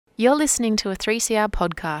You're listening to a 3CR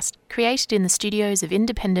podcast created in the studios of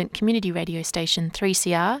independent community radio station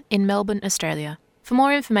 3CR in Melbourne, Australia. For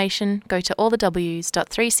more information, go to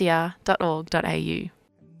allthews.3cr.org.au.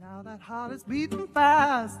 Now that heart is beating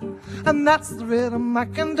fast, and that's the rhythm I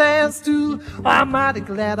can dance to. I'm mighty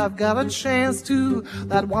glad I've got a chance to.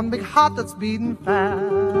 That one big heart that's beating fast.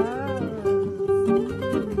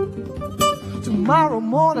 Tomorrow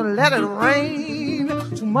morning let it rain,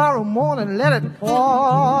 tomorrow morning let it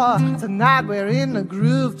pour. Tonight we're in the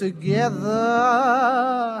groove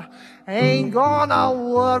together. Ain't gonna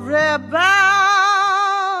worry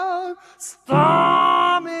about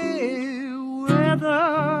stormy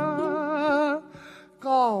weather.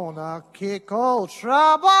 Gonna kick old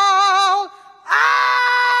trouble out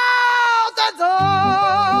the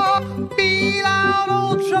door. Beat out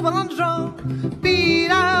old trouble on the drum. Beat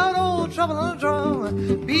out old trouble on the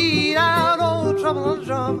drum. Beat out old trouble on the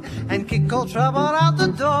drum. And kick old trouble out the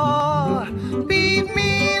door. Beat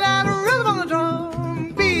me that rhythm on the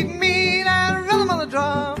drum. Beat me that rhythm on the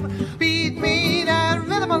drum. Beat me that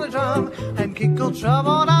rhythm on the drum. And kick old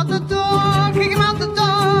trouble out the door. Kick him out the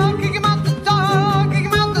door. Kick him out the door. Kick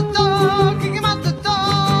him out the door. Kick him out the door.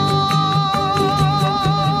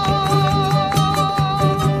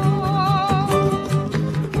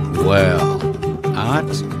 Well,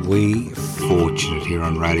 aren't we fortunate here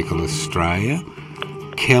on Radical Australia?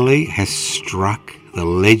 Kelly has struck the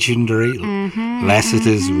legendary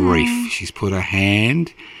Lassiter's Reef. She's put her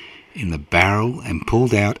hand in the barrel and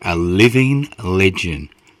pulled out a living legend,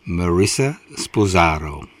 Marissa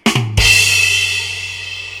Sposaro.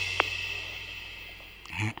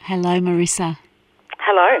 Hello, Marissa.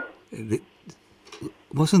 Hello.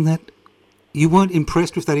 Wasn't that... You weren't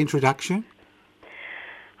impressed with that introduction?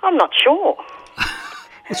 I'm not sure.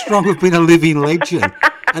 What's wrong with being a living legend?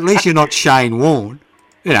 At least you're not Shane Warne.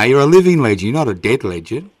 You know, you're a living legend. You're not a dead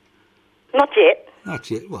legend. Not yet. Not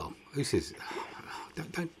yet. Well, who says...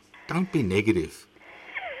 Don't be negative.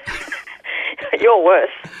 You're worse.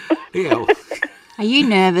 Yeah. Well, Are you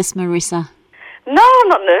nervous, Marissa? No, I'm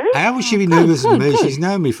not nervous. how would she be nervous with me? good. She's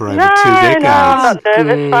known me for over No, 2 decades. no, I'm not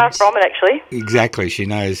nervous. Good. Far from it, actually. Exactly. She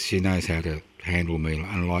knows how to handle me,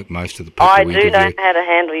 unlike most of the people I we do interview. know how to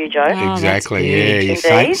handle you, Joe. Oh, Exactly. that's Yeah. good. You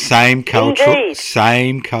Indeed.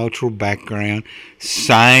 same cultural background,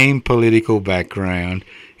 same political background.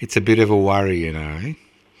 It's a bit of a worry, you know,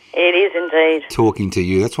 It is indeed. talking to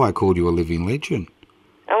you. That's why I called you a living legend.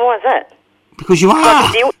 And why is that? Because you I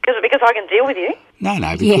are. can because I can deal with you. No,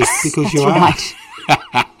 because, Yes, because that's you are. right.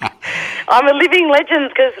 I'm a living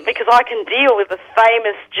legend because I can deal with the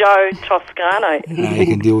famous Joe Toscano. No, you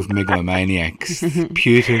can deal with megalomaniacs.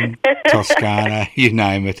 Putin, Toscana, you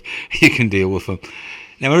name it. You can deal with them.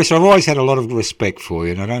 Now, Marissa, I've always had a lot of respect for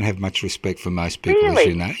you, and I don't have much respect for most people, as Really?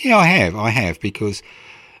 you know. Yeah, I have, because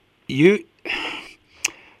you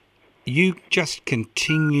just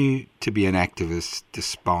continue to be an activist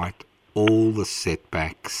despite all the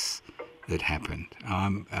setbacks that happened.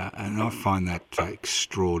 And I find that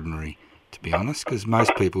extraordinary, to be honest, because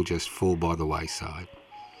most people just fall by the wayside.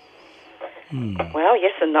 Well,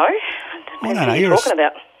 yes and no. Well, Depends no, what you're you're a talking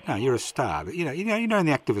about. No, you're a star. You know, in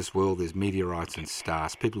the activist world, there's meteorites and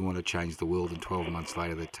stars. People who want to change the world, and 12 months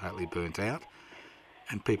later, they're totally burnt out.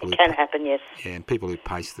 And people who Can happen, yes. and people who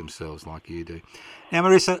pace themselves like you do. Now,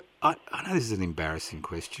 Marissa, I know this is an embarrassing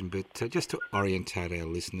question, but just to orientate our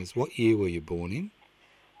listeners, what year were you born in?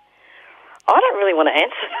 I don't really want to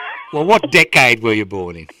answer. Well, what decade were you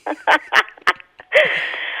born in?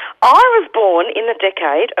 I was born in the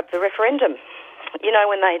decade of the referendum. You know,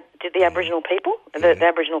 when they did the Aboriginal people? The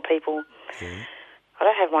Aboriginal people. Yeah. I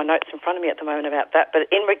don't have my notes in front of me at the moment about that, but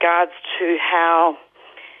in regards to how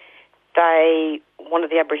they wanted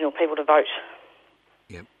the Aboriginal people to vote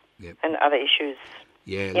Yep. and other issues.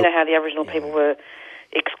 Yeah. You know how the Aboriginal people were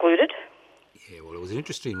excluded? Yeah, well, it was an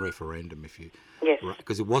interesting referendum, Yes.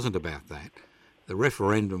 because it wasn't about that. The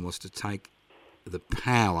referendum was to take the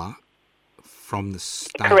power from the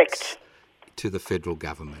states Correct. to the federal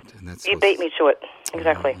government, and that's You beat me to it.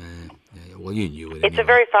 Exactly. Yeah, well, you knew it. It's a anyway.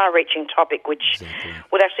 very far-reaching topic, which Exactly.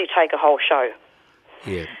 would actually take a whole show.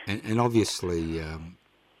 Yeah, and obviously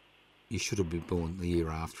you should have been born the year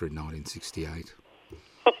after in 1968.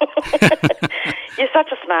 You're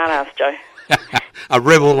such a smart-ass, Joe. A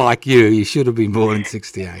rebel like you should have been born in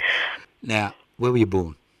 68. Now, where were you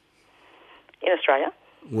born? In Australia.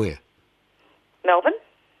 Where? Melbourne.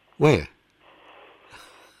 Where?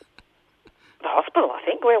 The hospital, I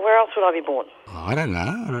think. Where else would I be born? Oh, I don't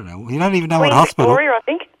know. You don't even know Queen what hospital. Victoria, I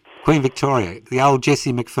think. Queen Victoria, the old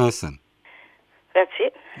Jessie McPherson. That's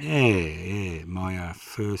it. Yeah. My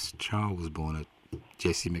first child was born at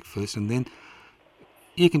Jessie McPherson. Then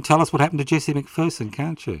You can tell us what happened to Jessie McPherson,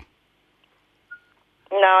 can't you?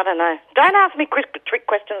 No, I don't know. Don't ask me trick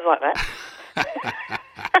questions like that.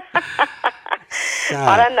 So,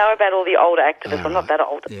 I don't know about all the older activists. I'm not that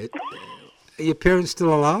old. yeah. Are your parents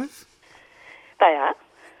still alive? They are.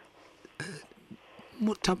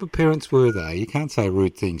 What type of parents were they? You can't say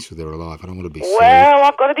rude things when they're alive. I don't want to be Well,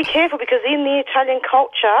 I've got to be careful because in the Italian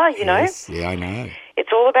culture, you know, Yes, yeah, I know. it's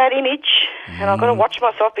all about image, and I've got to watch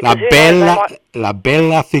myself La because who knows, they bella, might...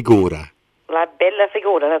 bella figura. La bella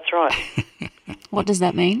figura, that's right. What does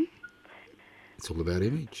that mean? It's all about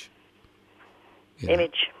image. You know,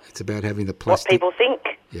 Image. It's about having the What plastic. people think.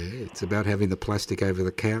 Yeah, it's about having the plastic over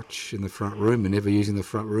the couch in the front room and never using the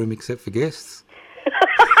front room except for guests.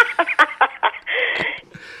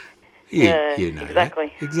 Yeah, you know exactly.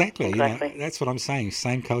 that. Exactly. You know, Exactly. that's what I'm saying.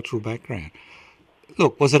 Same cultural background.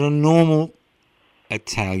 Look, was it a normal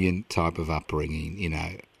Italian type of upbringing? You know,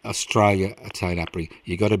 Australia, Italian upbringing.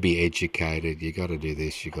 You got to be educated. You got to do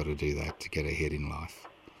this. You got to do that to get ahead in life.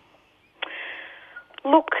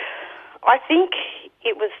 Look, I think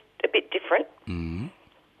it was a bit different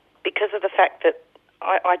because of the fact that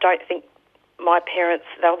I don't think my parents,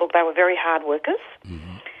 they were very hard workers,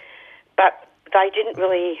 but they didn't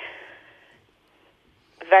really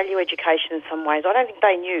value education in some ways. I don't think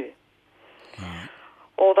they knew.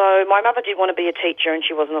 Although my mother did want to be a teacher and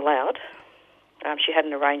she wasn't allowed. She had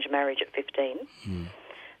an arranged marriage at 15.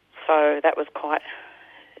 So that was quite,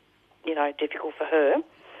 you know, difficult for her.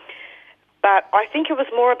 But I think it was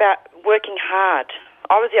more about working hard.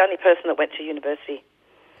 I was the only person that went to university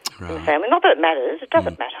in the family. Not that it matters. It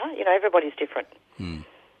doesn't matter. You know, everybody's different.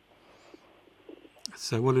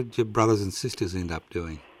 So what did your brothers and sisters end up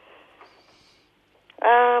doing?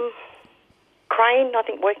 Crane, I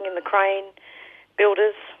think working in the crane,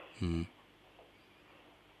 builders.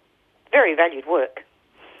 Very valued work.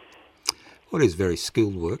 Well, it is very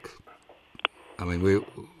skilled work. I mean,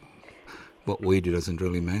 what we do doesn't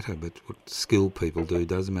really matter, but what skilled people do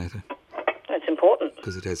does matter. It's important.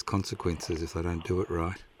 Because it has consequences if they don't do it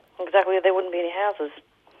right. Exactly, there wouldn't be any houses.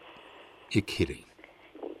 You're kidding.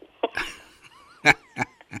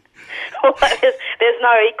 Well, there's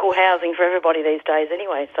no equal housing for everybody these days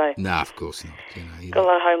anyway, so No, of course not. You got a know,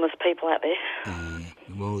 lot of homeless people out there.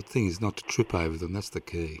 well, the thing is not to trip over them. That's the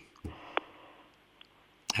key.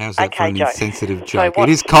 How's that Okay, for an Joe. insensitive So joke? what-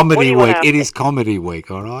 It is what comedy do you wanna week. ask It me? is comedy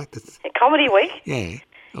week, all right? A comedy week? Yeah,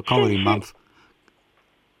 a comedy month.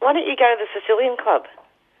 Why don't you go to the Sicilian Club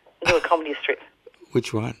and do a comedy strip?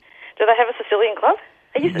 Which one? Do they have a Sicilian Club?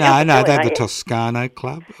 Are you No, they have the aren't you? Toscano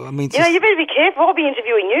Club. I mean, You know, you better be careful. I'll be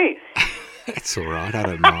interviewing you. that's all right. I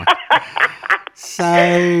don't mind. So,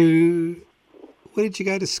 where did you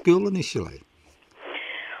go to school initially?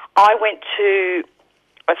 I went to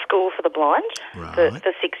a school for the blind for Right.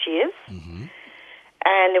 6 years,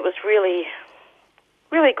 and it was really,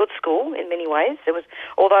 really good school in many ways.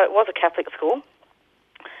 Although it was a Catholic school,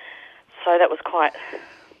 so that was quite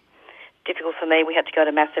difficult for me. We had to go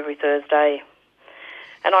to Mass every Thursday,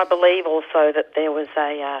 and I believe also that there was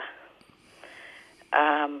a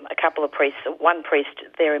couple of priests, one priest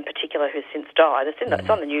there in particular who's since died. It's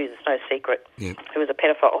on the news, it's no secret, Yep. who was a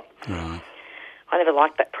pedophile. Right. I never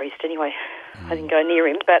liked that priest anyway. I didn't go near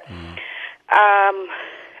him, but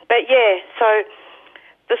yeah. So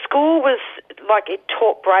the school was like, it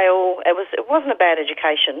taught Braille. It wasn't a bad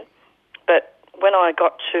education, but when I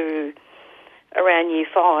got to around year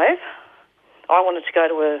 5, I wanted to go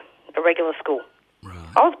to a regular school. Right.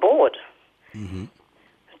 I was bored.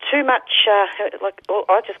 Too much.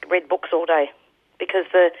 I just read books all day because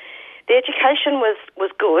the education was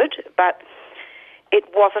good, but it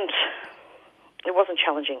wasn't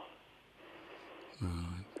challenging.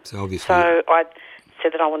 So obviously, So I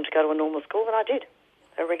said that I wanted to go to a normal school, and I did,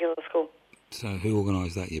 a regular school. so who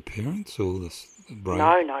organised that? Your parents or the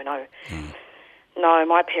Braille? No. No,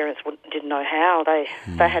 my parents didn't know how. They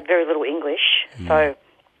had very little English, so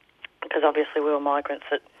because obviously we were migrants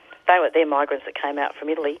they're migrants that came out from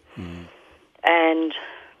Italy. And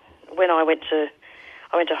when I went to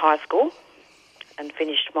high school and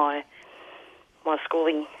finished my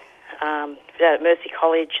schooling at Mercy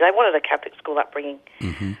College. They wanted a Catholic school upbringing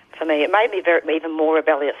for me. It made me even more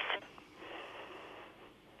rebellious.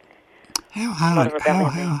 How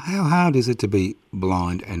hard is it to be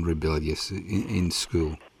blind and rebellious in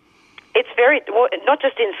school? It's not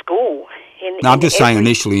just in school. I'm just saying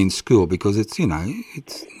initially in school because it's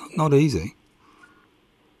not easy.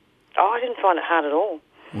 Oh, I didn't find it hard at all.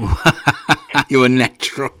 You're a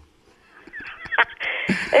natural.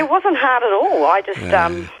 It wasn't hard at all. I just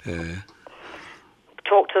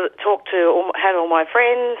had all my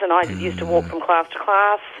friends, and I used to walk from class to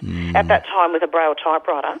class. At that time, with a Braille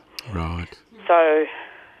typewriter. Right. So,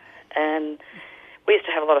 and we used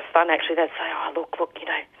to have a lot of fun. Actually, they'd say, "Oh, look,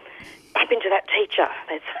 bump into that teacher."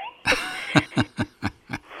 They'd say,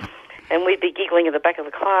 and we'd be giggling at the back of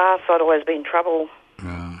the class. I'd always be in trouble.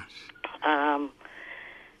 Right.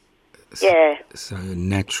 Yeah. So a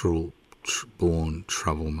natural born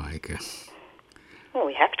troublemaker. Well,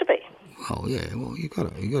 we have to be. Well, yeah. Well, you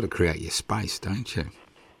got to create your space, don't you?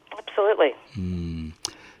 Absolutely.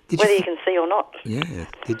 Whether you can see or not. Yeah.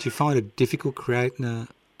 Did you find it difficult creating a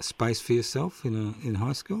space for yourself in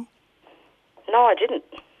high school? No, I didn't.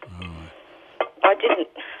 I didn't.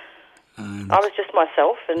 I was just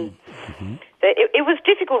myself, and it was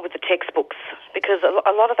difficult with the textbooks because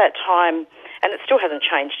a lot of that time, and it still hasn't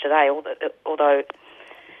changed today, although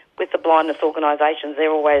with the blindness organisations,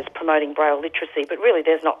 they're always promoting Braille literacy, but really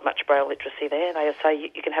there's not much Braille literacy there. They say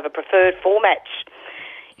you can have a preferred format.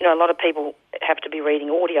 You know, a lot of people have to be reading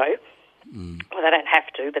audio. Well, they don't have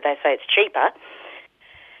to, but they say it's cheaper.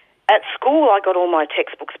 At school, I got all my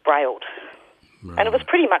textbooks brailled, and it was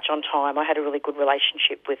pretty much on time. I had a really good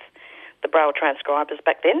relationship with the Braille transcribers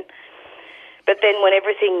back then. But then when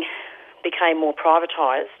everything became more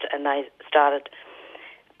privatised and they started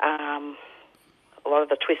a lot of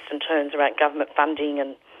the twists and turns around government funding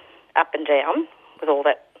and up and down with all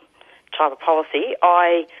that type of policy,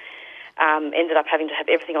 I ended up having to have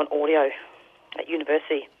everything on audio at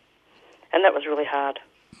university, and that was really hard.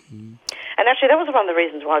 And actually that was one of the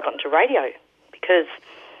reasons why I got into radio, because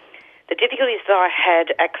the difficulties that I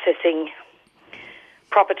had accessing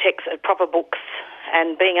proper text, proper books,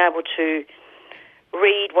 and being able to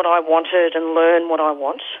read what I wanted and learn what I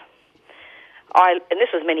want. And this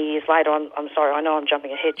was many years later. I'm sorry, I know I'm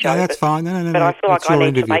jumping ahead, Joe. No, that's fine. No. But I feel like I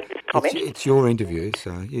need to make this comment. It's your interview,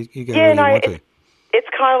 so you go where you want to. It's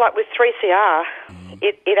kind of like with 3CR.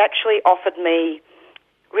 It actually offered me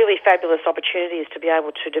really fabulous opportunities to be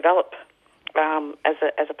able to develop as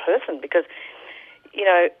a person, because, you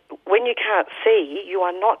know, when you can't see, you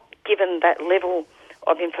are not given that level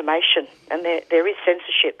of information, and there is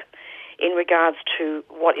censorship in regards to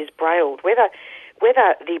what is brailled, whether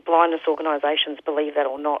the blindness organisations believe that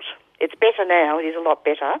or not. It's better now. It is a lot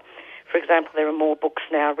better. For example, there are more books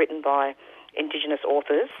now written by Indigenous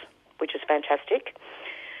authors, which is fantastic.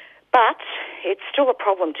 But it's still a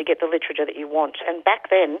problem to get the literature that you want. And back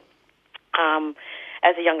then,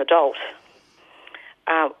 as a young adult,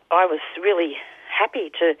 I was really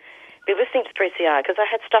happy to be listening to 3CR because they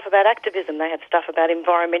had stuff about activism. They had stuff about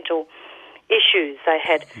environmental issues. They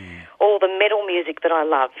had all the metal music that I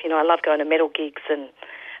love. You know, I love going to metal gigs and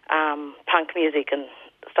punk music and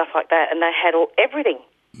stuff like that. And they had everything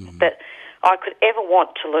that I could ever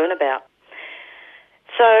want to learn about.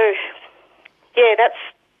 So, yeah,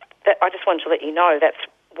 I just wanted to let you know that's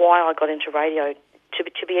why I got into radio.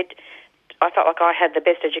 I felt like I had the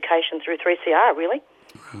best education through 3CR, really.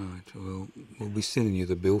 Right. Well, we'll be sending you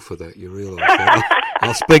the bill for that. You realise that?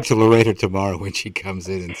 I'll speak to Loretta tomorrow when she comes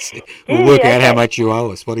in and see. We'll work out how much you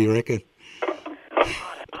owe us. What do you reckon?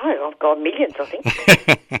 Oh, I've got millions, I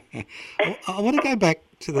think. Well, I want to go back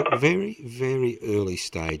to the very, very early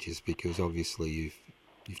stages, because obviously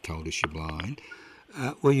you've told us you're blind.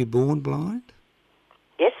 Were you born blind?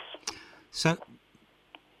 Yes. So,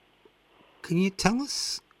 can you tell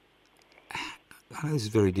us? I know this is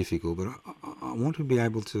very difficult, but I want to be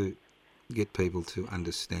able to get people to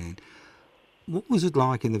understand. What was it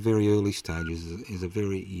like in the very early stages as a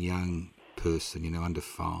very young person, you know, under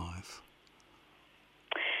 5?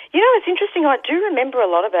 You know, it's interesting. I do remember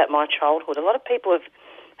a lot about my childhood. A lot of people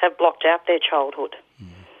have blocked out their childhood.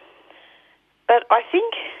 But I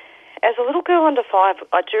think as a little girl under 5,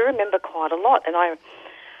 I do remember quite a lot. And I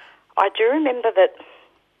do remember that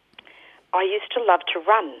I used to love to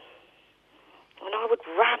run. And I would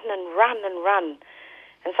run and run and run.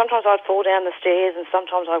 And sometimes I'd fall down the stairs and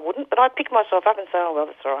sometimes I wouldn't. But I'd pick myself up and say, oh, well,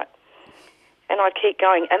 that's all right. And I'd keep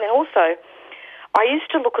going. And then also, I used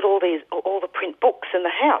to look at all the print books in the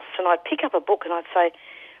house, and I'd pick up a book and I'd say,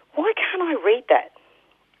 why can't I read that?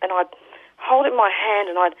 And I'd hold it in my hand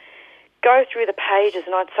and I'd go through the pages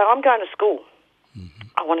and I'd say, I'm going to school.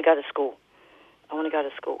 I want to go to school. I want to go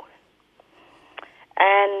to school.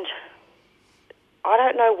 And I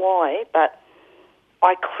don't know why, but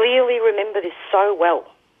I clearly remember this so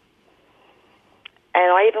well.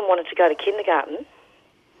 And I even wanted to go to kindergarten.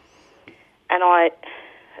 And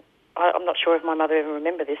I'm not sure if my mother ever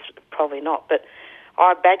remembered this, probably not, but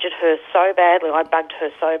I badgered her so badly, I bugged her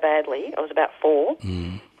so badly, I was about 4,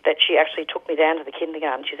 that she actually took me down to the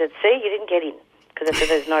kindergarten. She said, see, you didn't get in, because I said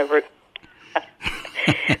there's no room.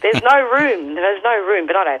 There's no room. There's no room,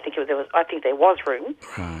 but I don't think there was. I think there was room.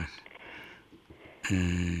 Right.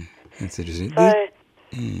 That's interesting. So,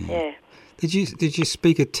 yeah. Did you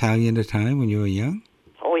speak Italian at home when you were young?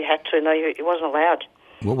 Oh, we had to. No, it wasn't allowed.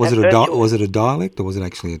 What was At it? first Was it a dialect or was it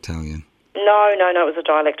actually Italian? No, it was a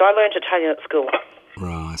dialect. I learned Italian at school.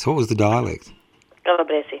 Right. So what was the dialect?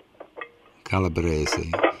 Calabrese.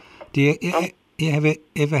 Calabrese. Do you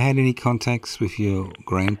ever had any contacts with your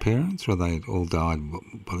grandparents, or they all died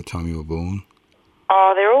by the time you were born?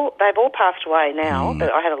 Oh, they've all passed away now,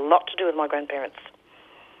 but I had a lot to do with my grandparents.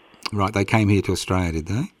 Right. They came here to Australia, did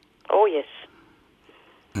they? Oh, yes.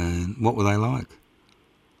 And what were they like?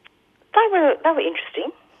 They were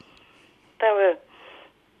interesting. They were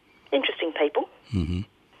interesting people. Mm-hmm.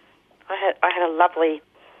 I had a lovely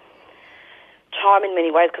time in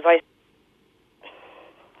many ways because I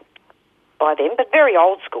by them, but very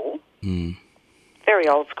old school. Very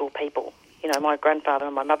old school people. You know, my grandfather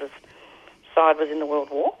on my mother's side was in the World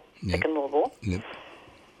War, Second World War. Yep.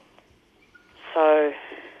 So,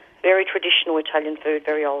 very traditional Italian food,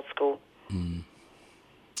 very old school.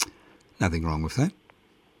 Nothing wrong with that.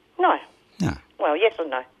 No. No. Well, yes and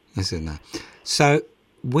no. Yes and no. So,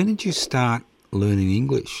 when did you start learning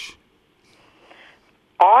English?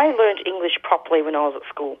 I learned English properly when I was at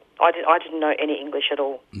school. I didn't know any English at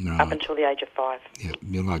all Right. up until the age of 5. Yeah,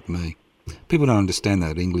 you're like me. People don't understand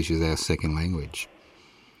that English is our second language.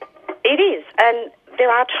 It is, and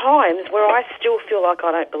there are times where I still feel like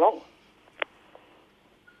I don't belong.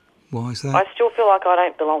 Why is that? I still feel like I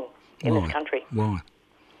don't belong in Why? this country. Why?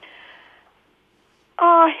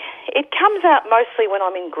 It comes out mostly when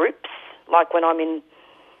I'm in groups, like when I'm in...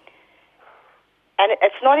 And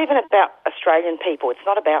it's not even about Australian people. It's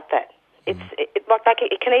not about that. It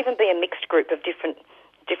can even be a mixed group of different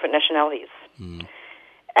nationalities.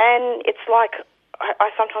 And it's like I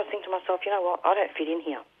sometimes think to myself, you know what, I don't fit in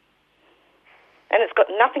here. And it's got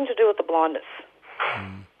nothing to do with the blindness.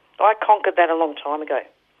 I conquered that a long time ago.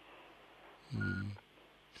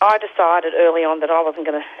 I decided early on that I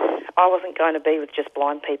wasn't going to be with just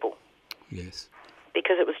blind people. Yes.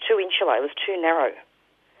 Because it was too insular. It was too narrow.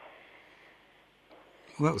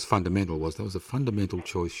 Well, that was fundamental, was that? It was a fundamental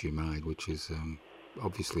choice you made, which is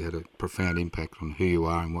obviously had a profound impact on who you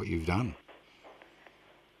are and what you've done.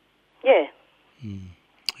 Yeah.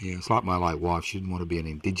 Yeah, it's like my late wife. She didn't want to be an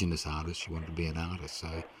Indigenous artist. She wanted to be an artist.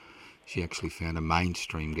 So she actually found a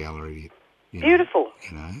mainstream gallery. Beautiful.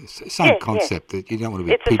 You know, it's the same concept that you don't want to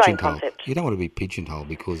be It's the same pigeonholed. concept. You don't want to be pigeonholed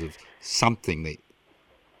because of something that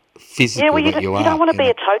physical Yeah, well, that you are. you don't want to be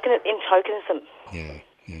know? in tokenism. Yeah.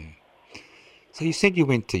 So you said you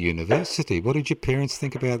went to university. What did your parents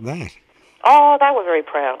think about that? Oh, they were very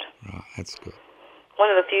proud. Right, that's good. One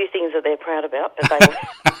of the few things that they're proud about, but they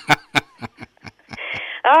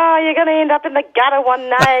oh, you're going to end up in the gutter one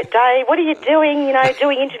day. What are you doing? You know,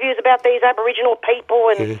 doing interviews about these Aboriginal people,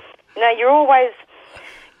 and you know, you're always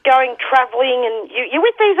going travelling, and you're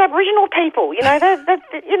with these Aboriginal people. You know,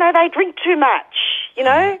 they drink too much. You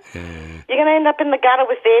know, you're going to end up in the gutter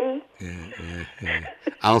with them. Yeah.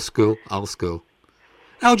 Old school.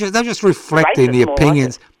 They're just reflecting the Racist, more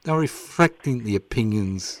opinions. They're reflecting the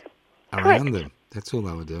opinions around Correct. them. That's all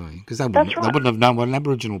they were doing. Because they wouldn't have known what an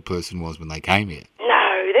Aboriginal person was when they came here.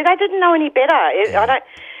 No, they didn't know any better.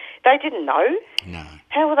 They didn't know. No.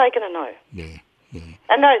 How were they going to know? Yeah.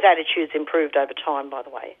 And those attitudes improved over time, by the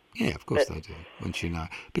way. Yeah, of course they do, once you know.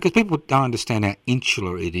 Because people don't understand how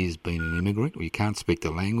insular it is being an immigrant. You can't speak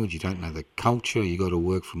the language, you don't know the culture, you got to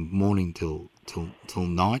work from morning till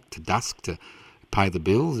night, to dusk, to pay the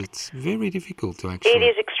bills. It's very difficult to actually... It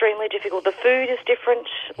is extremely difficult. The food is different.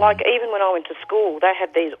 Like, even when I went to school, they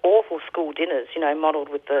had these awful school dinners, you know, modelled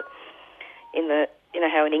with you know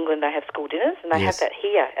how in England they have school dinners, and they Yes. have that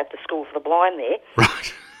here at the School for the Blind there.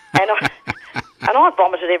 Right. And I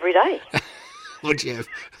vomited every day. What'd you have?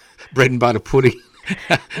 Bread and butter pudding?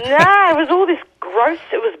 No, it was all this gross.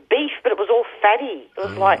 It was beef, but it was all fatty.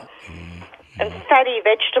 It was and fatty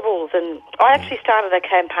vegetables. And I actually started a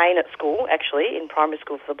campaign at school, actually, in primary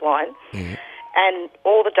school for the blind. Yeah. And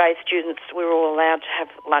all the day students, we were all allowed to have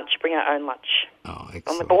lunch, bring our own lunch. Oh, excellent.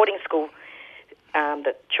 On the boarding school,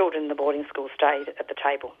 the children in the boarding school stayed at the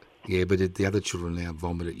table. Yeah, but did the other children now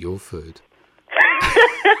vomit at your food?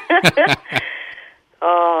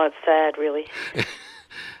 Oh, it's sad, really.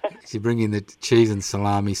 Did you bring in the cheese and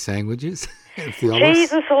salami sandwiches?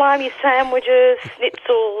 Cheese and salami sandwiches,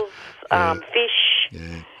 schnitzels, fish.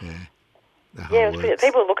 Yeah. The whole Yeah, it was works.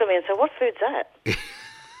 people would look at me and say, "What food's that?"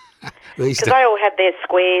 These Because they all had their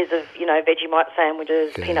squares of, you know, Vegemite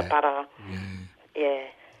sandwiches, peanut butter. Yeah.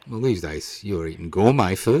 Well, these days you're eating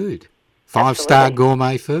gourmet food. 5-star Absolutely.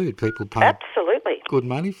 gourmet food. People pay Absolutely. good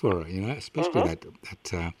money for it, especially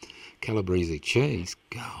that Calabrese cheese.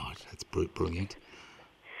 God, that's brilliant.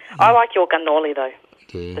 I like your cannoli though.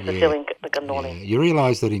 Yeah, The Sicilian cannoli. Yeah. You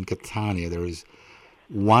realise that in Catania there is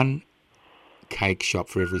one cake shop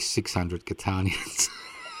for every 600 Catanians.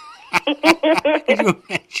 Can you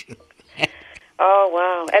imagine? Oh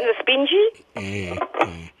wow! And the spingy? Yeah.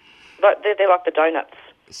 But they're like the donuts.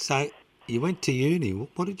 So you went to uni.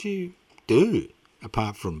 What did you do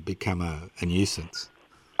apart from become a nuisance?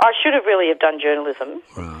 I should have really have done journalism.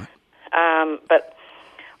 Right. But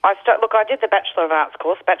I did the Bachelor of Arts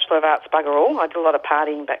course, Bachelor of Arts bugger all. I did a lot of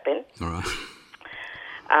partying back then. All right.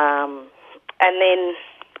 And then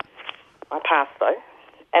I passed though.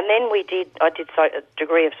 And then I did a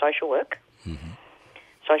degree of social work,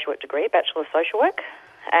 social work degree, Bachelor of Social Work.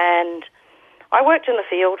 And I worked in the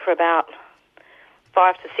field for about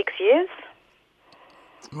 5 to 6 years.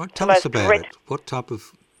 Right, tell us about it. What type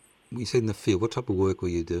of, you said in the field, what type of work were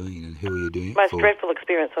you doing and who were you doing it most for? dreadful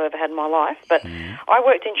experience I've ever had in my life. But I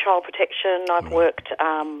worked in child protection. I've worked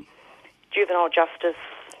juvenile justice.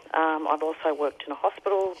 I've also worked in a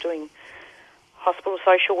hospital doing hospital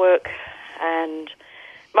social work, and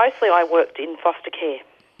mostly I worked in foster care.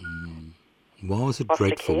 Why was it Foster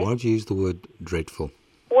dreadful? care. Why did you use the word dreadful?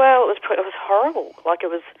 Well, it was horrible.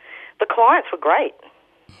 The clients were great.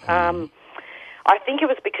 I think it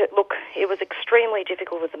was because, it was extremely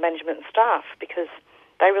difficult with the management and staff because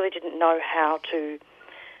they really didn't know how to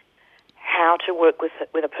work with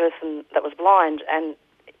a person that was blind. And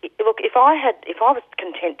if I was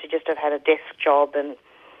content to just have had a desk job and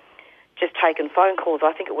just taken phone calls,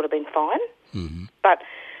 I think it would have been fine. Mm-hmm. But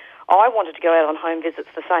I wanted to go out on home visits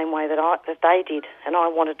the same way that they did, and I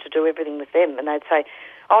wanted to do everything with them. And they'd say,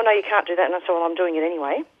 "Oh no, you can't do that," and I said, "Well, I'm doing it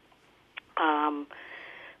anyway."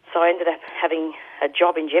 So I ended up having a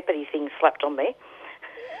job in jeopardy thing slapped on me.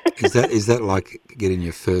 Is that like getting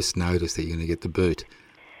your first notice that you're going to get the boot?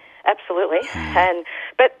 Absolutely.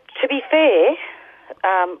 But to be fair,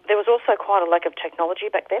 there was also quite a lack of technology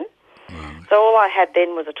back then. Right. So all I had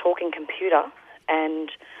then was a talking computer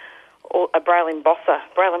and a braille embosser.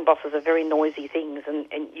 Braille embossers are very noisy things,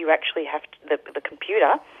 and you actually have to, the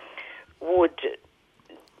computer would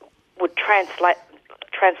translate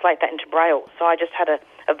that into braille. So I just had a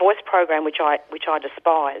voice program which I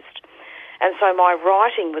despised, and so my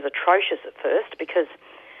writing was atrocious at first because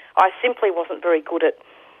I simply wasn't very good at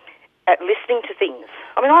listening to things.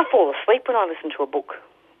 I mean, I fall asleep when I listen to a book.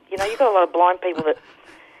 You've got a lot of blind people that,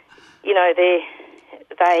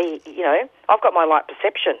 I've got my light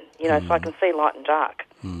perception, so I can see light and dark.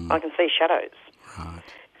 I can see shadows. Right.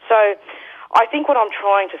 So I think what I'm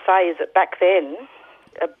trying to say is that back then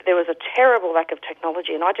there was a terrible lack of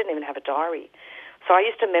technology, and I didn't even have a diary. So I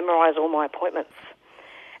used to memorise all my appointments.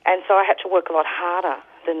 And so I had to work a lot harder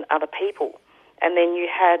than other people. And then you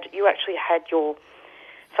actually had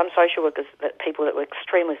some social workers, people that were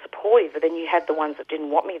extremely supportive, but then you had the ones that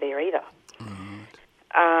didn't want me there either.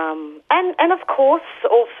 And of course,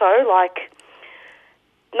 also,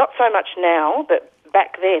 not so much now, but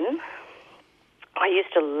back then, I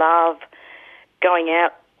used to love going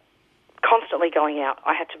out, constantly going out.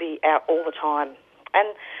 I had to be out all the time. And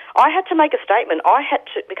I had to make a statement.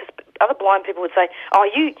 Because other blind people would say, "Oh,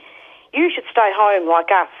 you should stay home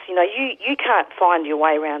like us. You can't find your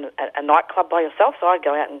way around a nightclub by yourself." So I'd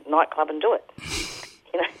go out and nightclub and do it.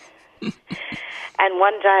 And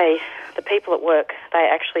one day, the people at work, they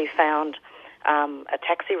actually found a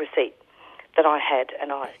taxi receipt that I had,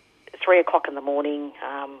 and 3 o'clock in the morning,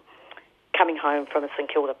 coming home from a St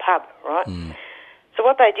Kilda pub, right? So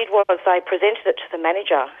what they did was they presented it to the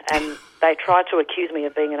manager, and they tried to accuse me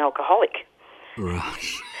of being an alcoholic.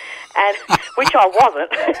 Right. And which I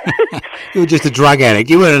wasn't. You were just a drug addict.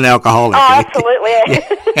 You weren't an alcoholic. Oh, absolutely.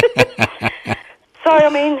 So, I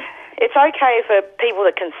mean, it's okay for people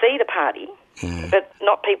that can see the party, but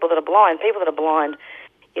not people that are blind. People that are blind,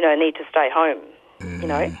 need to stay home,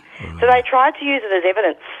 Right. So they tried to use it as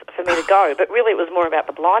evidence for me to go, but really it was more about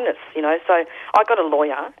the blindness, So I got a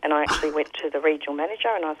lawyer, and I actually went to the regional manager,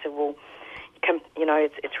 and I said, well,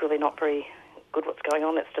 it's really not very good what's going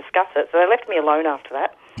on. Let's discuss it. So they left me alone after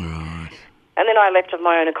that. Right. And then I left of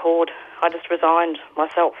my own accord. I just resigned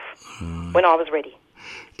myself when I was ready.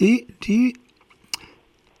 Do you?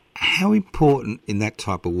 How important in that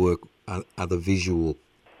type of work are the visual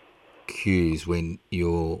cues when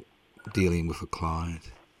you're dealing with a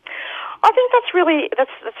client? I think that's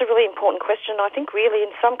a really important question. I think really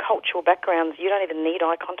in some cultural backgrounds you don't even need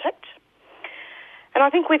eye contact. And I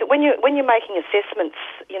think when you're making assessments,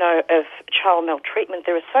 of child maltreatment,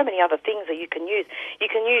 there are so many other things that you can use. You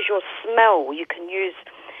can use your smell. You can use,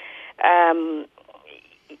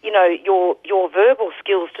 you know, your verbal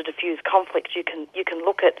skills to diffuse conflict. You can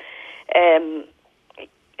look at.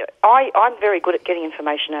 I'm very good at getting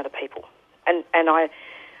information out of people, and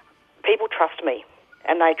people trust me,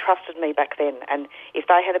 and they trusted me back then. And if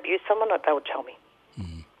they had abused someone, they would tell me.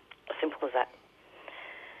 As simple as that.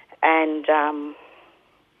 And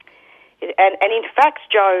in fact,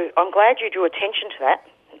 Joe, I'm glad you drew attention to that,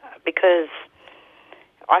 because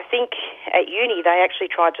I think at uni they actually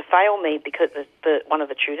tried to fail me because one of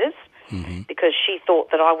the tutors, because she thought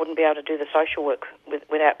that I wouldn't be able to do the social work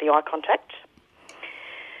without the eye contact.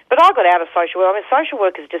 But I got out of social work. I mean, social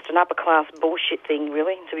work is just an upper-class bullshit thing,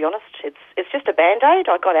 really, to be honest. It's just a Band-Aid.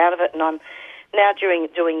 I got out of it, and I'm now doing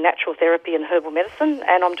natural therapy and herbal medicine,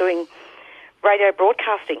 and I'm doing radio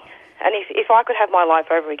broadcasting. And if I could have my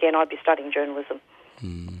life over again, I'd be studying journalism.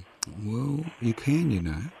 Well, you can, you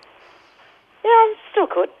know. Yeah, I still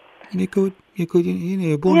could. You could. You know,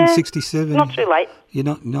 you're born in 67. Not too late. You're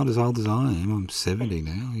not as old as I am. I'm 70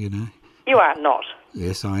 now, you know. You are not.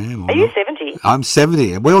 Yes, I am. Are you 70? I'm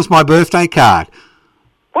 70. Where was my birthday card?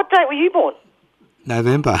 What date were you born?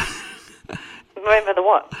 November. November the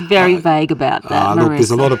what? Very vague about that, Look, Marissa.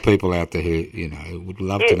 there's a lot of people out there who, you know, would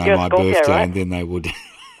love to know you're my Scorpio, birthday, right? and then they would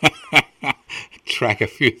track a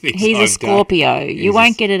few things. He's a I've Scorpio. done. You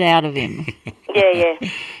won't get it out of him. Yeah.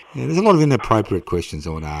 Yeah, there's a lot of inappropriate questions I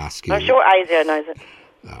want to ask you. I'm sure ASIO knows it.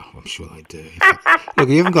 Oh, I'm sure they do. Look,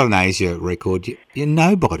 you haven't got an ASIO record. You're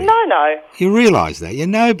nobody. No. You realise that you're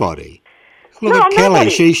nobody. Look No, at I'm Kelly.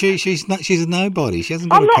 nobody. She's a nobody. She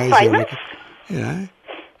hasn't got I'm a not ASIO famous. record. You know.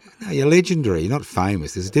 No, you're legendary. You're not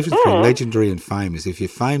famous. There's a difference between legendary and famous. If you're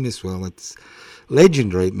famous, well, it's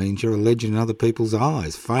legendary. It means you're a legend in other people's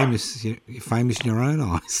eyes. Famous, you're famous in your own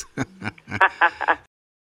eyes.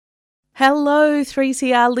 Hello,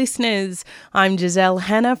 3CR listeners. I'm Giselle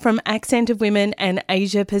Hanna from Accent of Women and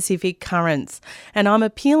Asia Pacific Currents, and I'm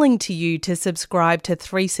appealing to you to subscribe to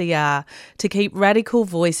 3CR to keep radical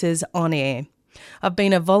voices on air. I've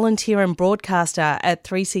been a volunteer and broadcaster at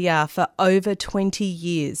 3CR for over 20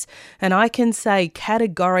 years, and I can say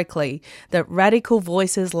categorically that radical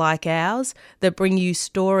voices like ours that bring you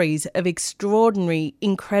stories of extraordinary,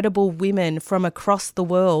 incredible women from across the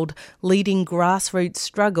world leading grassroots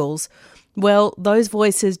struggles, well, those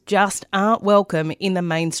voices just aren't welcome in the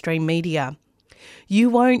mainstream media. You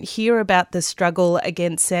won't hear about the struggle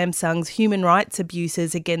against Samsung's human rights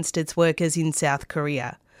abuses against its workers in South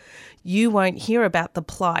Korea. You won't hear about the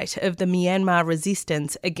plight of the Myanmar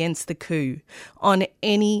resistance against the coup on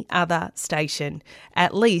any other station,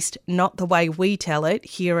 at least not the way we tell it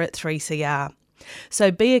here at 3CR. So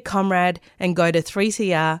be a comrade and go to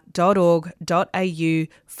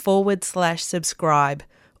 3cr.org.au/subscribe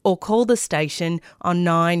or call the station on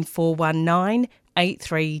 9419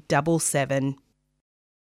 8377.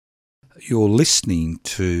 You're listening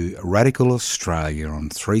to Radical Australia on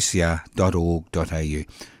 3cr.org.au.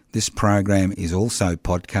 This program is also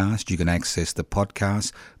podcast. You can access the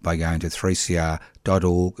podcast by going to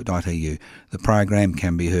 3cr.org.au. The program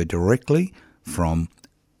can be heard directly from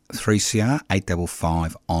 3CR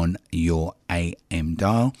 855 on your AM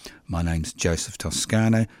dial. My name's Joseph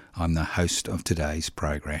Toscano. I'm the host of today's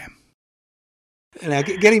program. Now,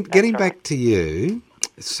 getting back to you,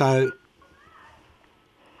 so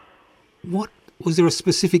what was there a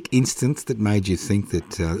specific instance that made you think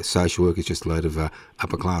that social work is just a load of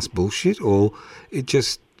upper-class bullshit, or it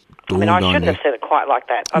just dawned on you? I shouldn't have said it quite like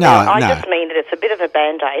that. I just mean that it's a bit of a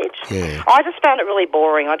Band-Aid. Yeah. I just found it really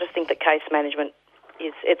boring. I just think that case management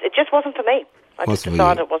it just wasn't for me. I just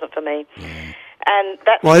decided it wasn't for me. Yeah. And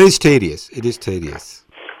that's... Well, it is tedious. It is tedious.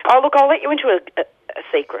 Oh, look, I'll let you into a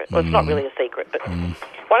secret. Well, it's not really a secret, but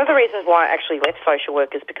one of the reasons why I actually left social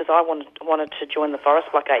work is because I wanted to join the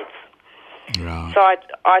forest blockades. Right. So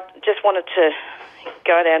I just wanted to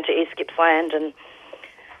go down to East Gippsland and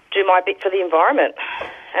do my bit for the environment.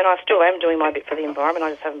 And I still am doing my bit for the environment. I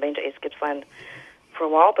just haven't been to East Gippsland for a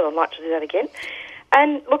while, but I'd like to do that again.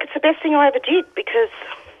 And look, it's the best thing I ever did because,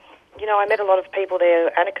 you know, I met a lot of people there,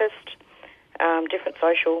 anarchists, different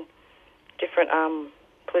social, different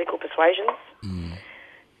political persuasions.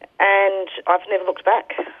 And I've never looked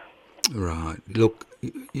back. Right. Look,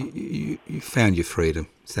 you found your freedom.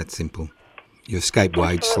 It's that simple. You escaped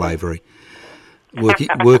wage slavery. No,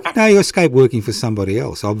 you escaped working for somebody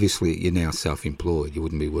else. Obviously, you're now self-employed. You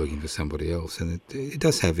wouldn't be working for somebody else. And it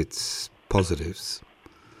does have its positives.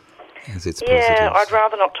 Yeah, I'd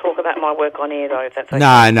rather not talk about my work on air, though, if that's okay.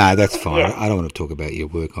 No, that's fine. Yeah. I don't want to talk about your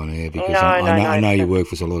work on air because I know you work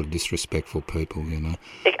for a lot of disrespectful people, you know.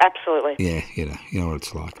 Absolutely. Yeah, you know what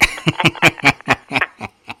it's like.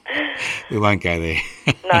 We won't go there.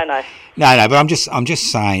 No. No, but I'm just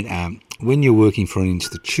saying, when you're working for an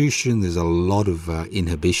institution, there's a lot of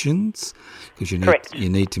inhibitions because Correct. you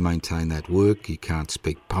need to maintain that work. You can't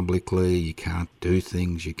speak publicly. You can't do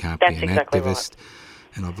things. You can't That's be an exactly activist.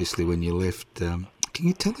 right. And obviously, when you left, can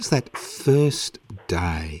you tell us that first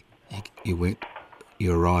day you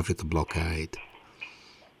arrived at the blockade?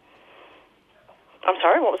 I'm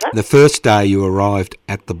sorry, what was that? The first day you arrived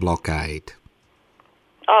at the blockade.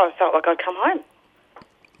 Oh, I felt like I'd come home.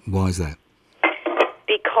 Why is that?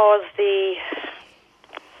 Because it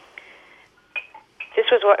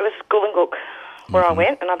was Goolinguk where I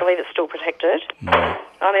went, and I believe it's still protected. I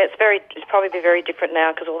mean, it's probably very different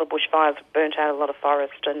now because all the bushfires burnt out a lot of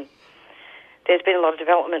forest, and there's been a lot of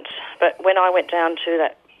development. But when I went down to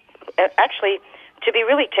that, actually, to be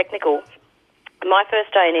really technical, my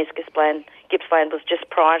first day in East Gippsland was just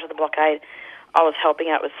prior to the blockade. I was helping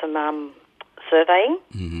out with some surveying,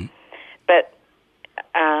 but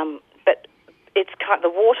the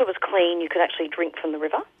water was clean. You could actually drink from the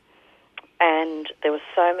river, and there were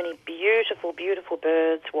so many beautiful, beautiful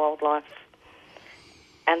birds, wildlife,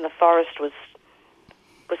 and the forest was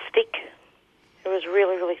thick. It was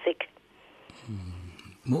really, really thick.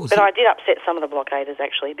 But I did upset some of the blockaders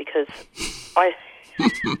actually because I.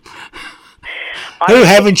 Who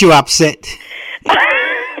haven't you upset?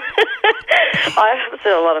 I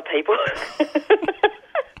upset a lot of people.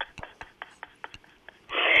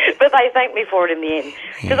 But they thanked me for it in the end.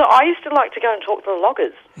 Because I used to like to go and talk to the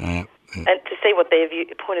loggers and to see what their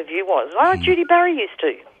point of view was. Like Judy Barry used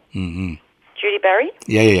to. Mm-hmm. Judy Barry?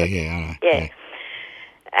 Yeah, I know. Yeah.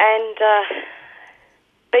 And,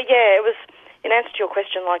 but yeah, it was, in answer to your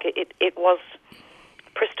question, like it was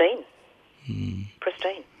pristine.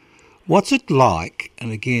 Pristine. What's it like,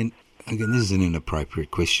 and again, this is an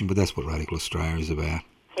inappropriate question, but that's what Radical Australia is about.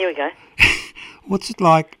 Here we go. What's it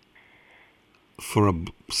like for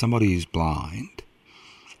somebody who's blind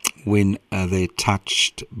when they're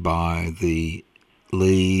touched by the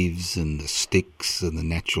leaves and the sticks and the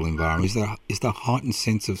natural environment? Is there a heightened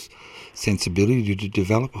sense of sensibility? Do you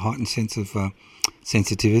develop a heightened sense of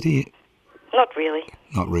sensitivity? Not really.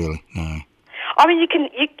 Not really, no. I mean,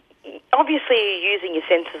 obviously you're using your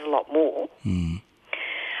senses a lot more.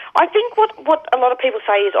 I think what a lot of people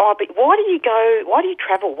say is, but why do you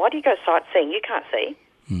travel? Why do you go sightseeing? You can't see.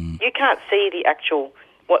 You can't see the actual,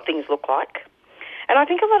 what things look like. And I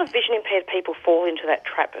think a lot of vision impaired people fall into that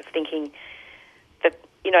trap of thinking that,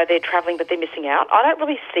 they're travelling but they're missing out. I don't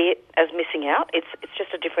really see it as missing out. It's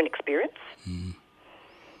just a different experience. And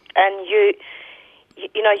you're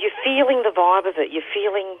feeling the vibe of it. You're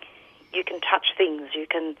feeling, you can touch things. You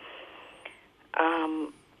can,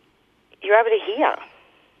 you're able to hear.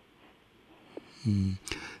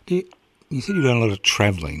 You said you've done a lot of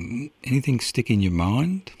travelling. Anything stick in your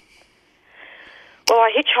mind? Well,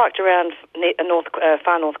 I hitchhiked around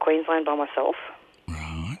far north Queensland by myself.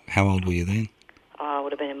 Right. How old were you then? I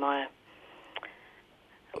would have been in my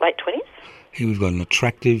late 20s. Here we've got an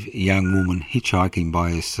attractive young woman hitchhiking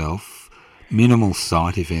by herself, minimal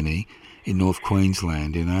sight, if any, in North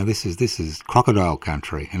Queensland. This is crocodile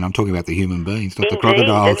country, and I'm talking about the human beings, not the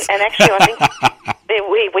crocodiles. And actually, I think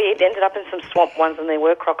we ended up in some swamp ones, and there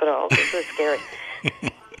were crocodiles. It was scary.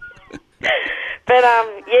 But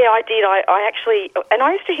I did. I actually, and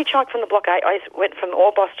I used to hitchhike from the blockade. I went from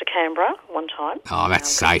Orbost to Canberra one time. Oh, that's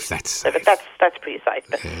safe. That's safe. But that's pretty safe.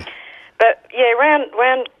 But around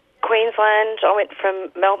Queensland, I went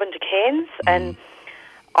from Melbourne to Cairns, and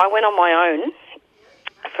I went on my own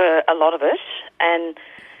for a lot of it, and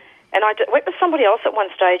I went with somebody else at one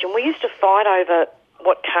stage, and we used to fight over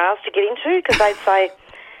what cars to get into because they'd say,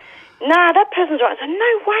 "Nah, that person's right." I said,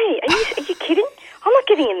 "No way! Are you kidding? I'm not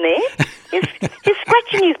getting in there. He's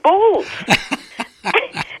scratching his balls."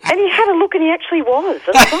 And he had a look, and he actually was.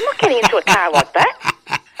 And I said, "I'm not getting into a car like that."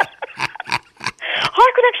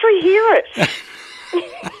 I could actually hear it.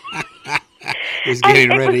 He's getting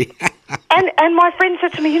ready. And my friend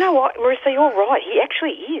said to me, "You know what, Marissa, you're right. He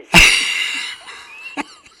actually is."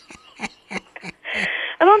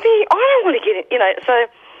 And I'm thinking, I don't want to get it,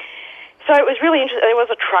 So it was really interesting. There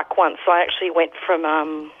was a truck once. I actually went from,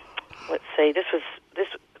 this was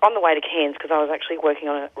on the way to Cairns because I was actually working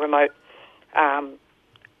on a remote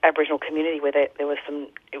Aboriginal community where there was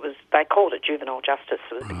they called it juvenile justice.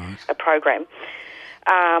 It was a program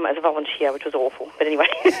as a volunteer, which was awful. But anyway.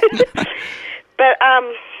 But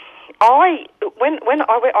I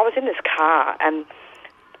was in this car, and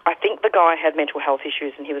I think the guy had mental health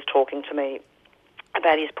issues, and he was talking to me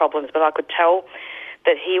about his problems, but I could tell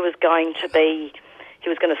that he was going to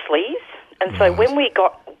sleaze. And so when we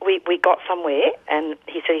got somewhere, and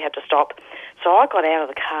he said he had to stop, so I got out of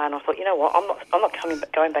the car and I thought, you know what, I'm not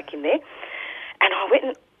going back in there. And I went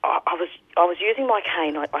and I was using my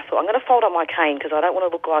cane. I thought, I'm going to fold up my cane because I don't want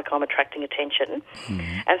to look like I'm attracting attention.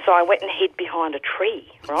 And so I went and hid behind a tree,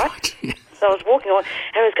 right? So I was walking on,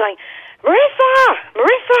 and I was going, Marissa,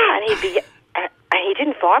 Marissa, and he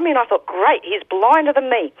didn't find me, and I thought, great, he's blinder than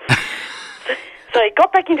me. So he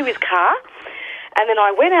got back into his car, and then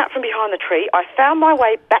I went out from behind the tree. I found my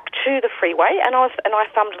way back to the freeway, and I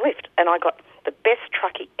thumbed a lift, and I got the best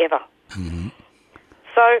truckie ever.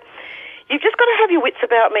 So you've just got to have your wits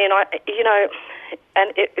about me, and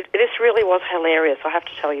this really was hilarious. I have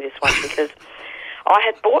to tell you this one because I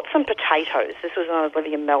had bought some potatoes. This was when I was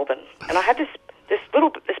living in Melbourne, and I had this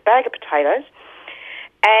bag of potatoes,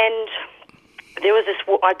 and there was this.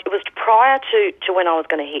 It was prior to when I was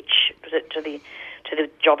going to hitch to the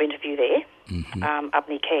job interview there, up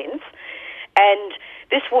near Cairns, and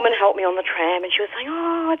this woman helped me on the tram, and she was saying,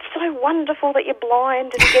 "Oh, it's so wonderful that you're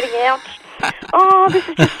blind and getting out. Oh, this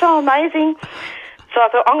is just so amazing." So I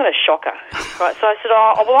thought, I'm going to shock her. Right, so I said,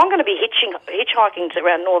 well, I'm going to be hitchhiking to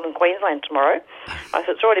around northern Queensland tomorrow. I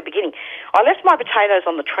said, it's already beginning. I left my potatoes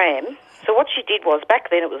on the tram. So what she did was, back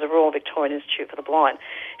then it was the Royal Victorian Institute for the Blind,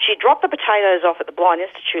 she dropped the potatoes off at the Blind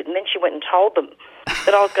Institute, and then she went and told them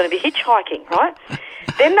that I was going to be hitchhiking, right?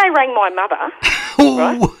 Then they rang my mother,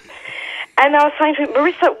 right? And they were saying to me,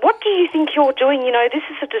 Marissa, what do you think you're doing? This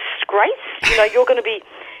is a disgrace. You're going to be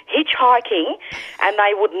hitchhiking, and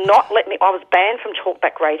they would not let me. I was banned from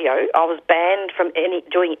Talkback Radio. I was banned from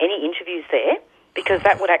doing any interviews there because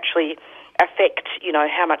that would actually affect,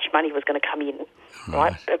 how much money was going to come in,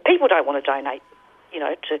 right? People don't want to donate,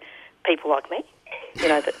 to people like me,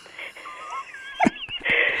 that.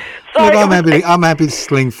 So look, I'm happy to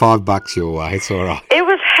sling $5 your way. It's all right. It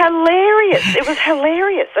was hilarious. It was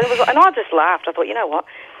hilarious, and I just laughed. I thought, you know what?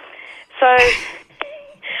 So,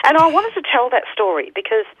 and I wanted to tell that story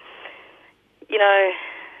because,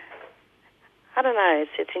 I don't know.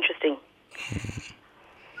 It's interesting.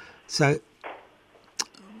 So,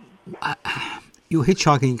 your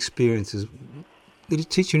hitchhiking experiences, did it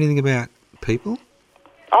teach you anything about people?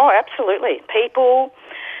 Oh, absolutely. People.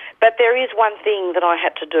 But there is one thing that I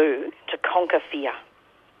had to do to conquer fear.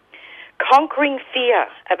 Conquering fear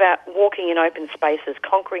about walking in open spaces,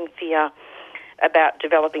 conquering fear about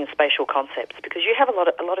developing spatial concepts, because you have a lot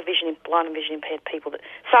of blind and vision impaired people, that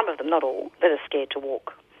some of them, not all, that are scared to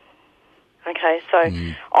walk. Okay, so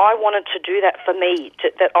I wanted to do that for me,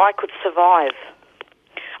 that I could survive.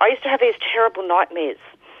 I used to have these terrible nightmares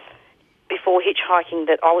before hitchhiking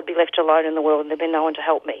that I would be left alone in the world and there'd be no one to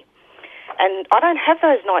help me. And I don't have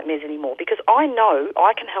those nightmares anymore because I know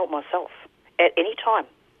I can help myself at any time.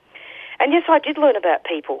 And yes, I did learn about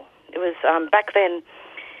people. It was back then,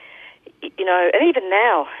 and even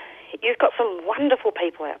now, you've got some wonderful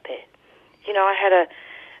people out there. I had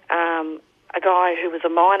a guy who was a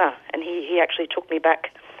miner, and he actually took me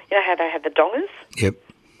back. You know how they have the dongers? Yep.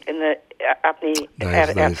 In the up near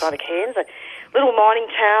outside of Cairns, a little mining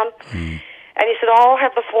town. And he said, I'll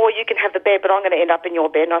have the floor, you can have the bed, but I'm going to end up in your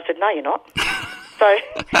bed. And I said, no, you're not. So,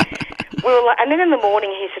 and then in the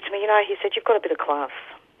morning he said to me, he said, you've got a bit of class.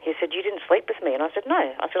 He said, you didn't sleep with me. And I said, no.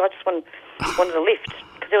 I said, I just wanted a lift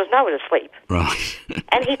because there was nowhere to sleep. Right.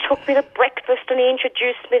 And he took me to breakfast and he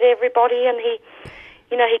introduced me to everybody, and he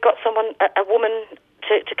got a woman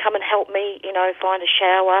to come and help me, find a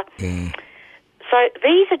shower. Yeah. So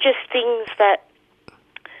these are just things that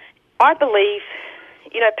I believe,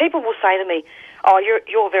 people will say to me, oh,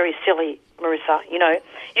 you're very silly, Marissa.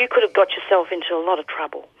 You could have got yourself into a lot of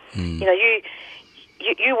trouble.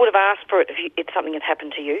 You would have asked for it if something had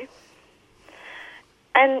happened to you.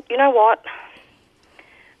 And you know what?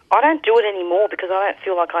 I don't do it anymore because I don't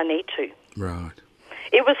feel like I need to. Right.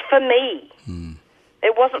 It was for me.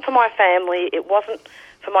 It wasn't for my family. It wasn't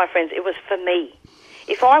for my friends. It was for me.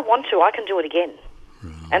 If I want to, I can do it again.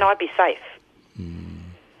 Right. And I'd be safe.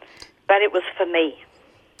 But it was for me.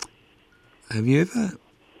 Have you ever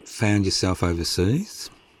found yourself overseas,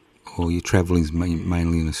 or your travelling's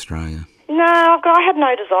mainly in Australia? No, I had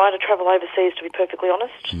no desire to travel overseas, to be perfectly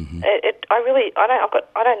honest.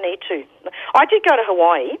 I don't need to. I did go to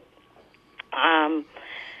Hawaii, and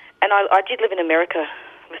I did live in America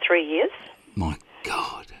for 3 years. My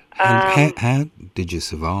God! And how did you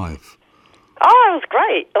survive? Oh, it was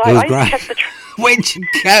great. It was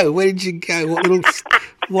great. Where'd you go?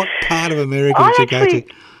 What part of America did you go to?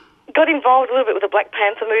 Got involved a little bit with the Black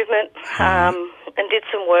Panther movement, and did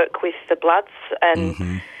some work with the Bloods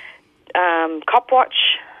and Cop Watch.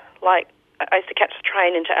 Like, I used to catch the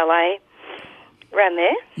train into LA, around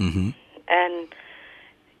there, and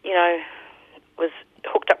was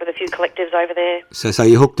hooked up with a few collectives over there. So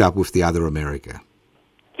you hooked up with the other America?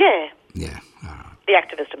 Yeah. Yeah. The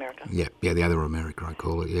activist America. Yeah, the other America, I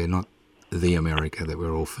call it. Yeah, not the America that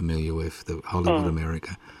we're all familiar with, the Hollywood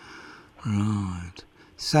America. Right.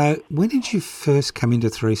 So, when did you first come into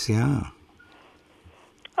 3CR?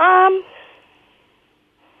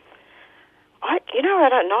 I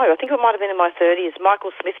don't know. I think it might have been in my 30s.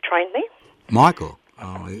 Michael Smith trained me. Michael?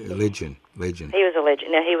 Oh, a legend. He was a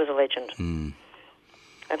legend. Now, he was a legend.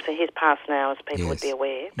 And so he's passed now, as people would be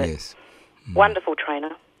aware. But wonderful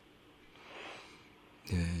trainer.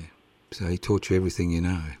 Yeah. So he taught you everything you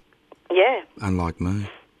know. Yeah. Unlike me.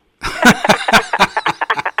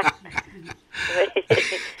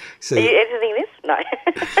 So, are you editing this? No.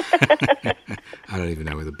 I don't even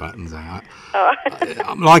know where the buttons are.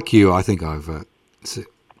 I'm like you. I think I've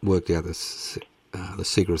worked out the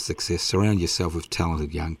secret of success. Surround yourself with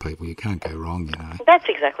talented young people. You can't go wrong, you know. That's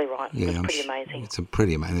exactly right. Yeah, it's pretty amazing. It's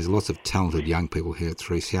pretty amazing. There's lots of talented young people here at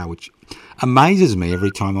 3CR, which amazes me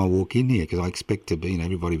every time I walk in here because I expect to be,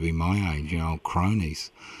 everybody be my age, old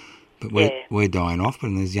cronies. But we're dying off,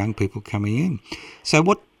 and there's young people coming in. So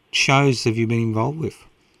what shows have you been involved with?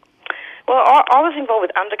 Well, I was involved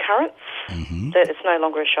with Undercurrents. It's no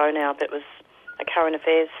longer a show now, but it was a current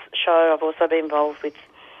affairs show. I've also been involved with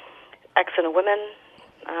Accent of Women,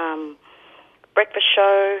 Breakfast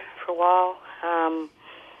Show for a while,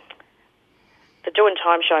 the Doing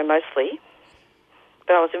Time show mostly,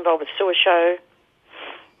 but I was involved with Sewer Show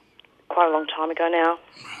quite a long time ago now.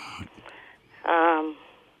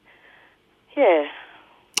 Yeah.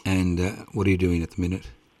 And what are you doing at the minute?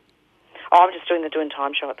 I'm just doing the Doing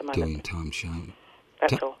Time show at the moment. Doing Time show.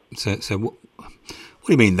 That's all. So what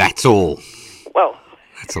do you mean that's all? Well...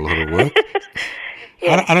 That's a lot of work.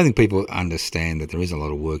 Yeah. I don't think people understand that there is a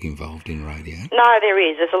lot of work involved in radio. No, there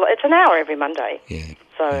is. It's an hour every Monday. Yeah.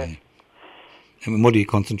 So... Yeah. And what do you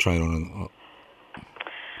concentrate on?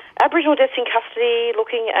 Aboriginal deaths in custody,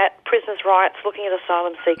 looking at prisoners' rights, looking at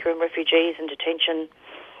asylum seeker and refugees in detention,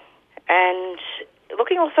 and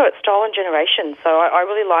looking also at stolen generations. So I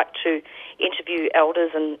really like to interview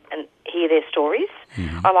elders and hear their stories.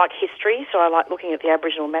 I like history, so I like looking at the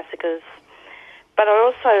Aboriginal massacres. But I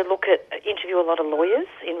also interview a lot of lawyers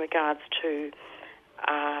in regards to,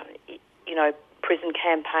 prison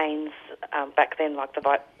campaigns back then, like the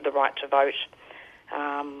right to vote.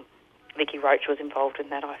 Vicky Roach was involved in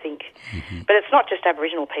that, I think. But it's not just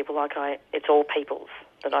Aboriginal people, it's all peoples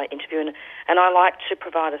that I interview. And I like to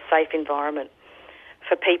provide a safe environment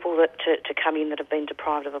for people to come in that have been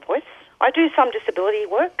deprived of a voice. I do some disability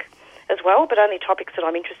work as well, but only topics that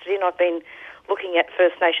I'm interested in. I've been looking at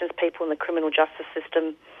First Nations people in the criminal justice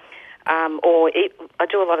system, I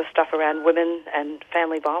do a lot of stuff around women and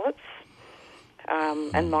family violence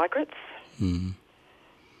and migrants.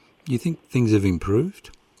 You think things have improved?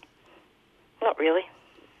 Not really.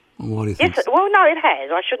 Why do you think? Yes, well, no, it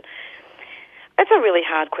has. It's a really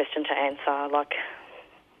hard question to answer.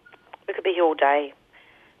 We could be here all day.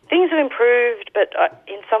 Things have improved, but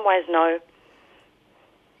in some ways, no.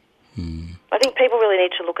 I think people really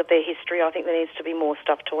need to look at their history. I think there needs to be more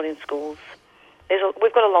stuff taught in schools.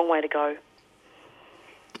 We've got a long way to go.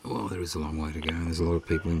 Well, there is a long way to go, and there's a lot of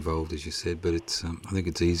people involved, as you said, but it's I think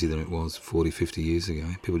it's easier than it was 40, 50 years ago.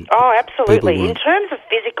 Absolutely. In terms of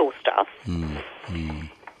physical stuff,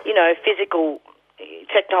 physical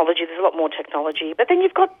technology, there's a lot more technology, but then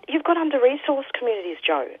you've got under-resourced communities,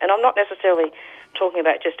 Joe, and I'm not necessarily talking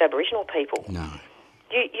about just Aboriginal people. No.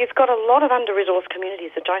 You've got a lot of under-resourced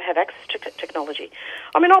communities that don't have access to technology.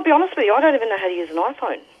 I mean, I'll be honest with you, I don't even know how to use an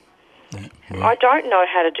iPhone. Yeah, right. I don't know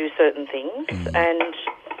how to do certain things, and,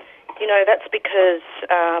 that's because,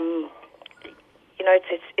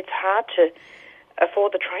 it's hard to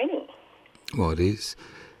afford the training. Well, it is.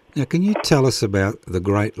 Now, can you tell us about the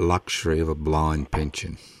great luxury of a blind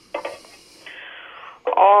pension?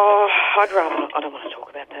 Oh, I don't want to talk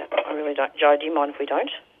about that. I really don't. Joe, do you mind if we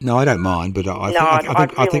don't? No, I don't mind, but I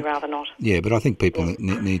think rather not. Yeah, but I think people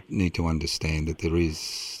need to understand that there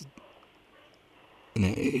is.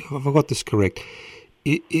 Now, if I got this correct,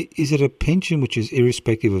 is it a pension which is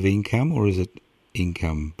irrespective of income, or is it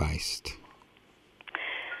income based?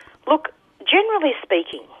 Look, generally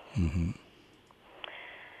speaking,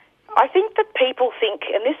 I think that people think,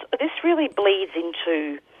 and this really bleeds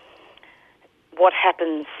into what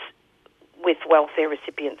happens with welfare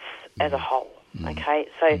recipients as a whole, okay?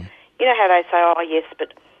 So, you know how they say, oh, yes,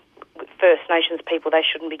 but First Nations people, they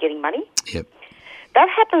shouldn't be getting money? Yep. That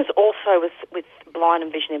happens also with blind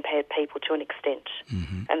and vision impaired people to an extent,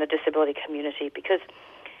 and the disability community, because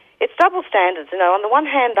it's double standards. On the one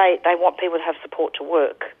hand, they want people to have support to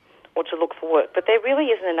work or to look for work, but there really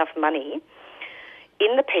isn't enough money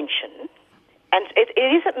in the pension, and it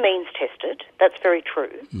isn't means tested. That's very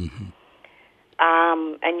true.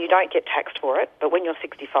 and you don't get taxed for it. But when you're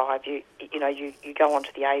 65, you go on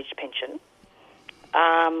to the age pension.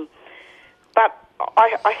 But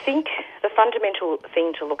I think the fundamental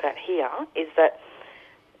thing to look at here is that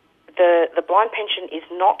the blind pension is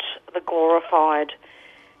not the glorified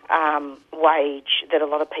wage that a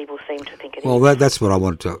lot of people seem to think it is. Well, that's what I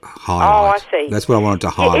wanted to highlight. Oh, I see. That's what I wanted to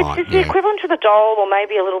highlight. It's the equivalent to the dole, or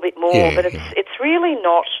maybe a little bit more, but it's really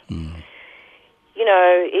not. You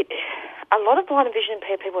know, a lot of blind and vision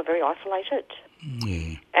impaired people are very isolated,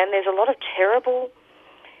 and there's a lot of terrible.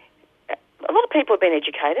 A lot of people have been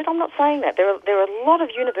educated. I'm not saying that. There are a lot of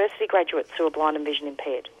university graduates who are blind and vision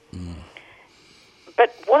impaired.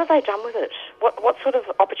 But what have they done with it? What sort of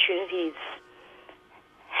opportunities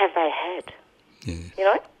have they had? You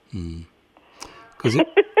know? Because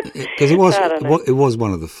it was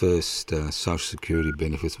one of the first social security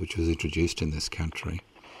benefits which was introduced in this country.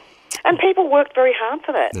 And people worked very hard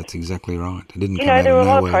for that. That's exactly right. It didn't come know, out there were of a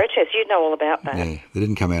lot nowhere. of protests. You'd know all about that. Yeah, they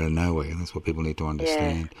didn't come out of nowhere. That's what people need to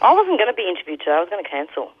understand. Yeah. I wasn't going to be interviewed today. I was going to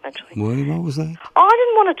cancel, actually. Well, what was that? I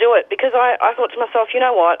didn't want to do it because I thought to myself, you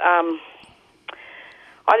know what,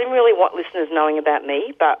 I didn't really want listeners knowing about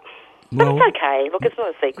me, but it's okay. Look, it's not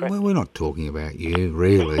a secret. Well, we're not talking about you,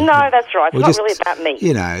 really. No, that's right. It's We're not really about me.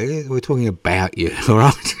 You know, we're talking about you, all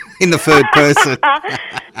right? In the third person.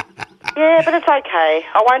 Yeah, but it's okay.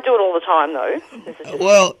 I won't do it all the time, though. This is just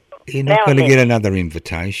Well, you're not now going to and get then. another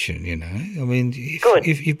invitation, you know. I mean, Good.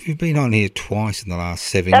 if you've been on here twice in the last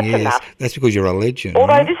 7 That's years, enough. that's because you're a legend.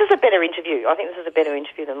 Although right? this is a better interview. I think this is a better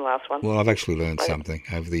interview than the last one. Well, I've actually learned something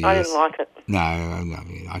over the years. I didn't like it. No, I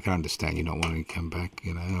mean, I can understand you not wanting to come back.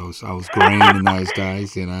 You know, I was green in those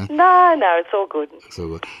days. You know, No, it's all good. so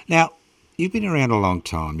good. Now, you've been around a long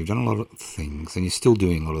time. You've done a lot of things, and you're still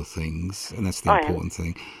doing a lot of things, and that's the I am. important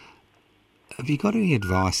thing. Have you got any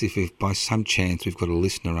advice if by some chance we've got a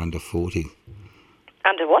listener under 40?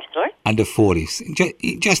 Under what, sorry? Under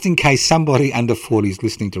 40s, just in case somebody under 40 is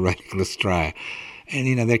listening to Radical Australia, and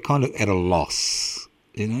you know they're kind of at a loss.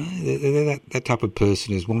 You know, they're that type of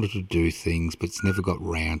person who's wanted to do things but it's never got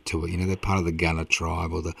round to it. You know, they're part of the Gunner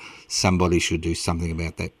tribe, or somebody should do something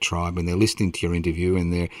about that tribe, and they're listening to your interview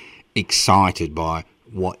and they're excited by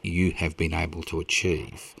what you have been able to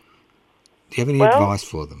achieve. Do you have any advice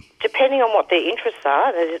for them? Depending on what their interests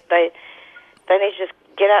are, they need to just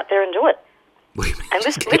get out there and do it. What do you mean? And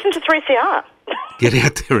listen to 3CR. Get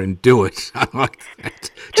out there and do it. I like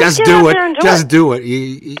that. Just Just get out do it. there and do Just it. do it.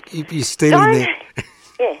 You're stealing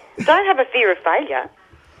there. Don't have a fear of failure.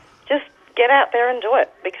 Just get out there and do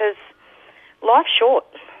it, because life's short.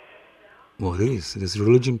 Well, it is. Does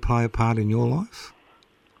religion play a part in your life?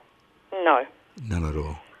 No. None at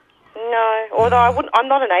all. No. Although I'm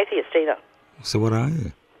not an atheist either. So what are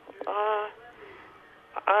you?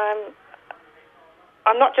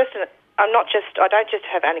 I don't just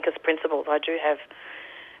have anarchist principles. I do have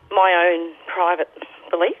my own private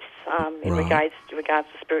beliefs in Right. regards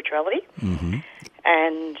to spirituality. Mm-hmm.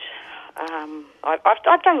 And I've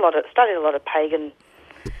done studied a lot of pagan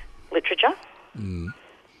literature.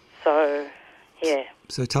 So, yeah.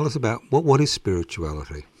 So tell us about what is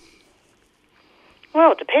spirituality?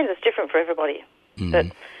 Well, it depends. It's different for everybody. But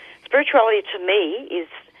spirituality to me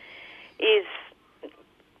is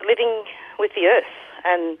living with the earth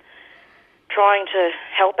and trying to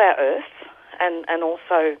help our earth, and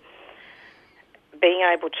also being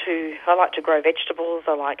able to. I like to grow vegetables.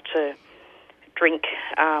 I like to drink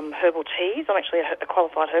herbal teas. I'm actually a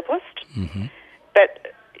qualified herbalist. Mm-hmm.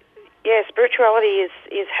 But yeah, spirituality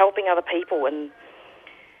is helping other people and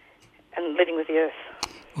living with the earth.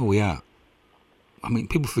 Well, we are. I mean,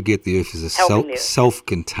 people forget the Earth is a Helping the earth.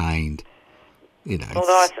 self-contained. You know.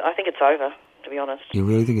 Although I think it's over, to be honest. You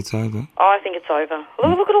really think it's over? I think it's over.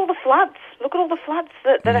 Look at all the floods. Look at all the floods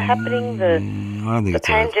that are happening. I don't think The it's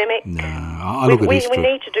pandemic. over. No, I look at we history.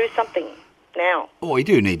 need to do something now. Oh, we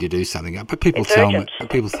do need to do something. But people It's tell urgent. me,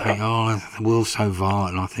 people think, oh, the world's so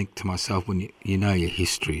violent. And I think to myself, when you know your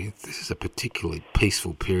history, this is a particularly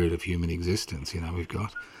peaceful period of human existence. You know, we've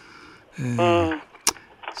got.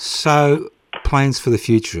 So, plans for the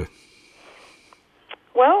future.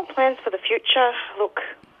 Well, plans for the future. Look,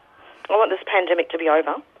 I want this pandemic to be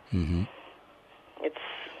over. Mm-hmm.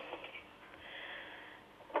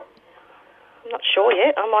 I'm not sure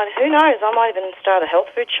yet. Who knows? I might even start a health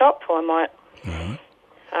food shop, or I might. Right.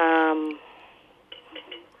 Um,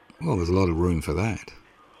 Well, there's a lot of room for that.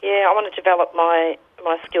 yeah, I want to develop my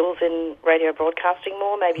skills in radio broadcasting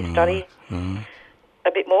more. Maybe study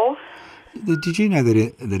a bit more. Did you know that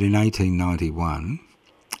in 1891,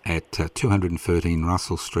 at 213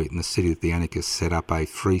 Russell Street in the city, the anarchists set up a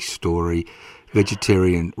three-storey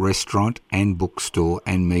vegetarian restaurant and bookstore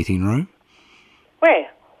and meeting room? Where?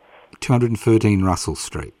 213 Russell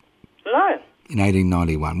Street No. in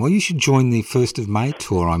 1891. Well, you should join the 1st of May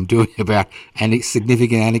tour I'm doing about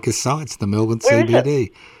significant anarchist sites, the Melbourne Where is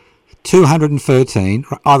CBD. 213.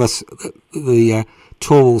 The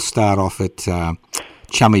tour will start off at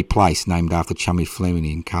Chummy Place, named after Chummy Fleming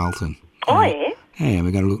in Carlton. Oh, yeah? Yeah,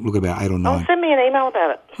 we're going to look about 8 or 9. Oh, send me an email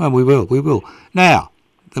about it. Oh, we will. Now,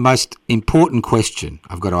 the most important question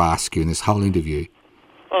I've got to ask you in this whole interview,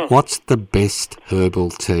 what's the best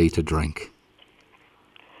herbal tea to drink?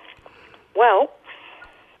 Well,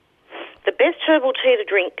 the best herbal tea to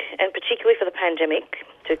drink, and particularly for the pandemic,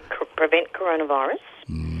 to prevent coronavirus,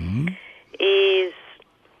 is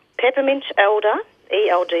peppermint elder,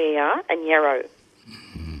 ELDER, and yarrow.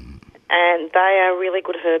 And they are really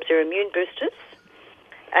good herbs. They're immune boosters,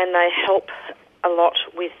 and they help a lot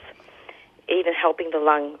with even helping the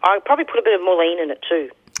lung. I probably put a bit of mullein in it too.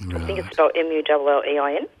 Right. I think it's spelled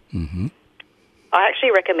MULLEIN. Mm-hmm. I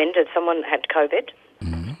actually recommended someone had COVID,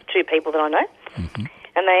 2 people that I know,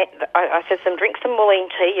 and I said to them, drink some mullein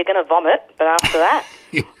tea, you're going to vomit, but after that,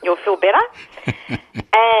 you'll feel better.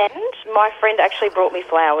 And my friend actually brought me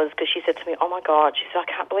flowers because she said to me, oh my God, she said,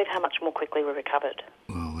 I can't believe how much more quickly we recovered.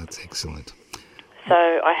 Well, that's excellent. So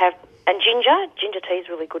I have, and ginger tea is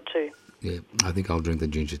really good too. Yeah, I think I'll drink the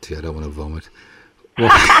ginger tea. I don't want to vomit. Well,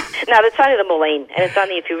 No, that's only the mullein, and it's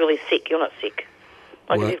only if you're really sick. You're not sick.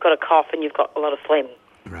 Like Well- if you've got a cough and you've got a lot of phlegm.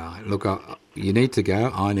 right. Look, you need to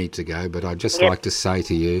go. I need to go. But I'd just Yep. like to say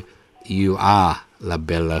to you, you are la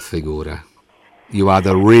bella figura. You are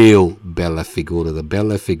the real bella figura, the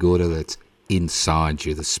bella figura that's inside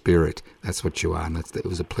you, the spirit. That's what you are. And it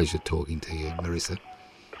was a pleasure talking to you, Marissa.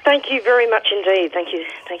 Thank you very much indeed. Thank you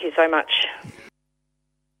so much.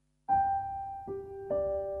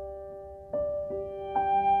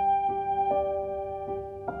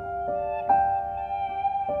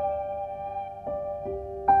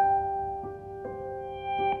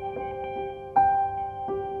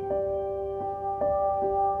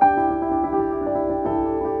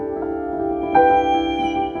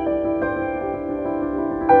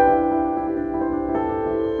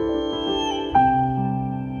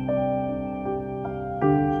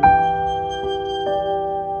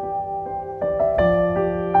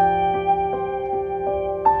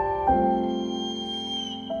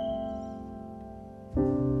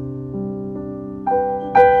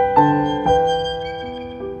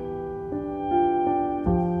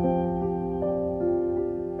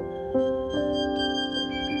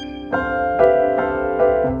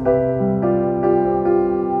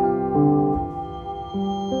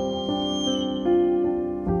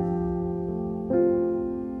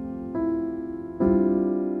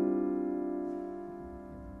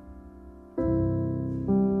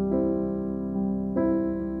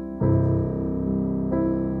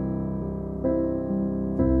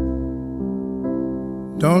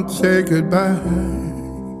 Don't say goodbye,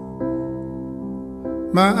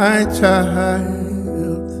 my child.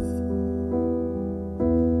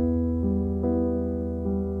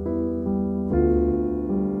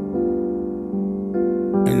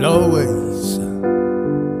 And always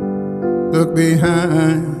look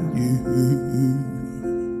behind you.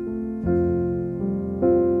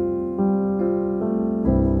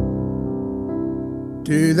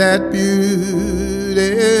 To that beautiful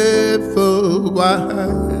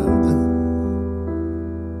wild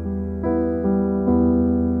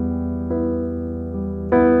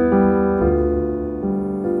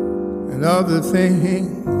and other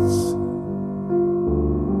things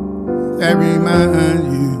that remind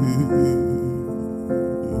you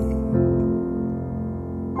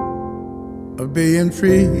of being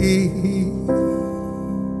free.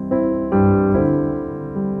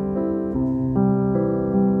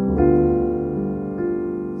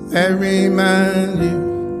 That remind you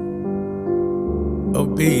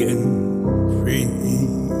of being free.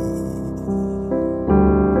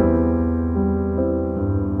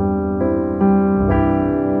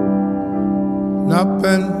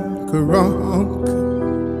 Nothing could wrong.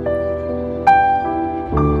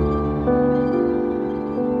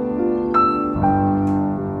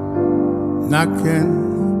 Nothing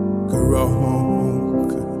could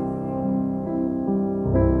wrong.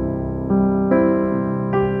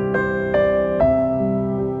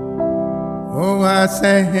 Oh, I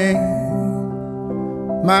sang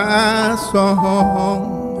my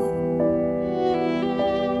song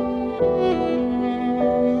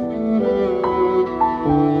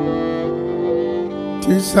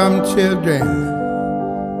to some children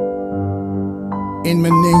in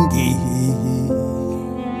Meningie.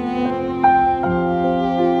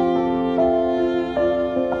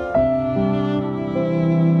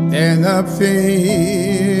 They're and a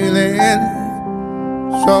feeling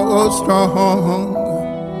so strong.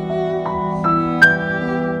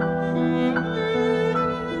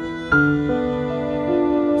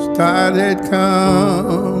 Started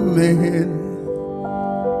coming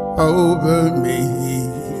over me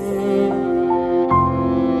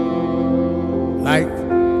like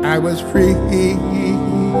I was free.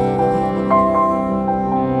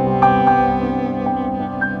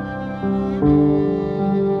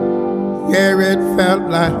 Yeah, it felt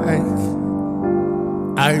like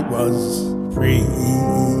I was free.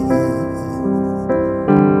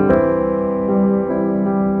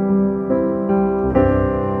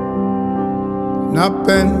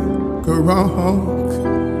 Nothing go wrong.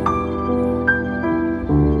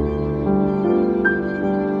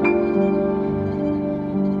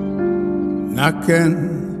 Nothing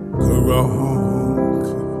go wrong.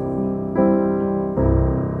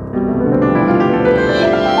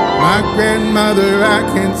 My grandmother I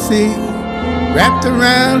can see, wrapped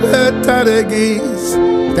around her tattered geese,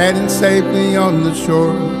 standing safely on the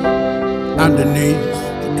shore, underneath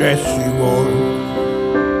the dress she wore.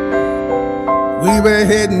 We were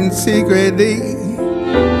hidden secretly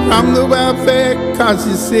from the welfare, cause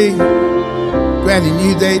you see, Granny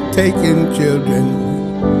knew they'd taken children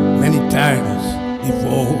many times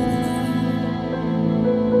before.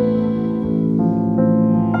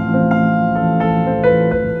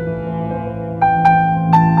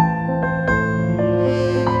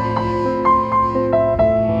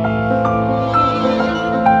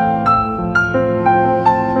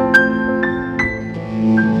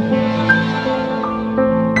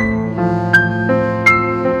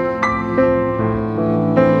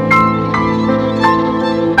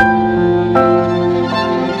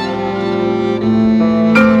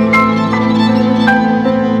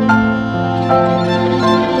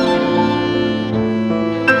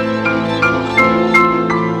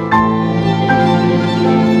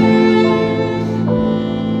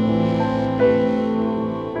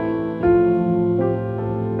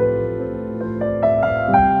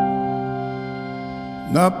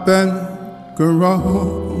 Nothing go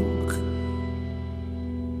wrong.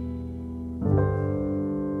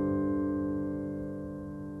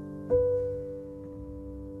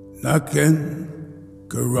 Nothing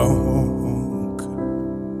go wrong.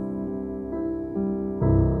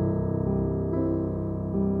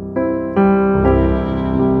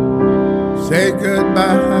 Say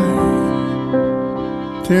goodbye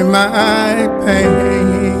to my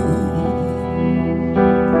pain.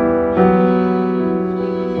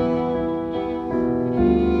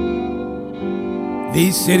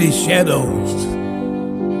 These city shadows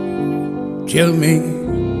chill me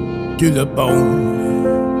to the bone.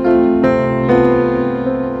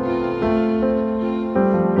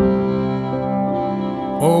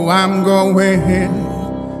 Oh, I'm going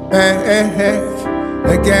back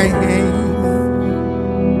again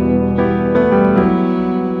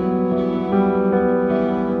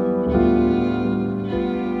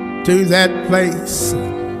to that place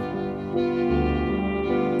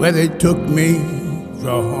where they took me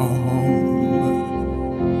from,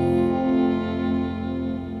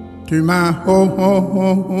 to my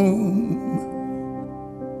home.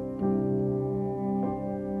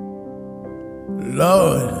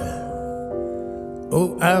 Lord,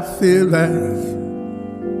 oh, I feel like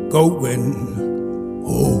going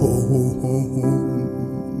home.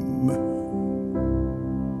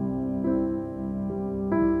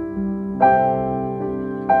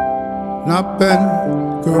 Nothing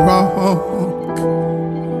go wrong.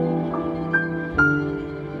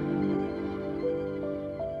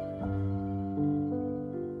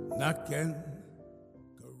 Nothing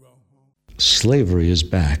go wrong. Slavery is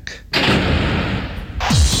back.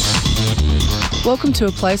 Welcome to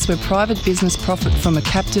a place where private business profit from a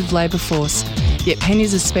captive labour force, yet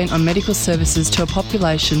pennies are spent on medical services to a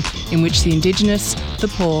population in which the Indigenous, the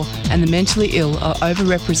poor and the mentally ill are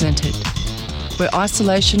overrepresented. Where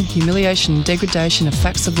isolation, humiliation and degradation are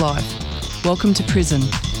facts of life. Welcome to prison.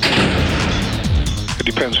 It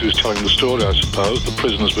depends who's telling the story, I suppose. The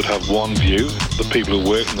prisoners would have one view, the people who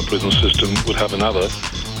work in the prison system would have another,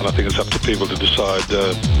 and I think it's up to people to decide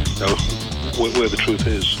where the truth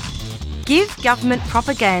is. Give government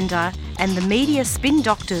propaganda and the media spin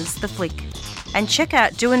doctors the flick. And check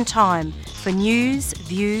out Doin' Time for news,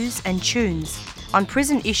 views and tunes on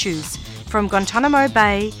prison issues from Guantanamo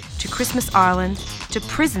Bay to Christmas Island to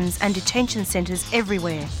prisons and detention centres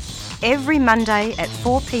everywhere. Every Monday at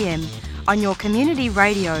 4 p.m. on your community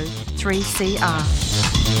radio 3CR.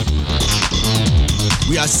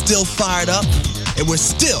 We are still fired up and we're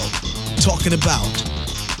still talking about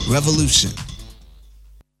revolution.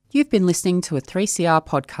 You've been listening to a 3CR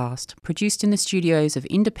podcast produced in the studios of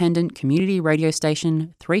independent community radio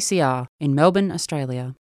station 3CR in Melbourne,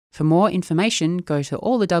 Australia. For more information, go to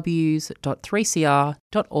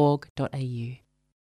allthews.3cr.org.au.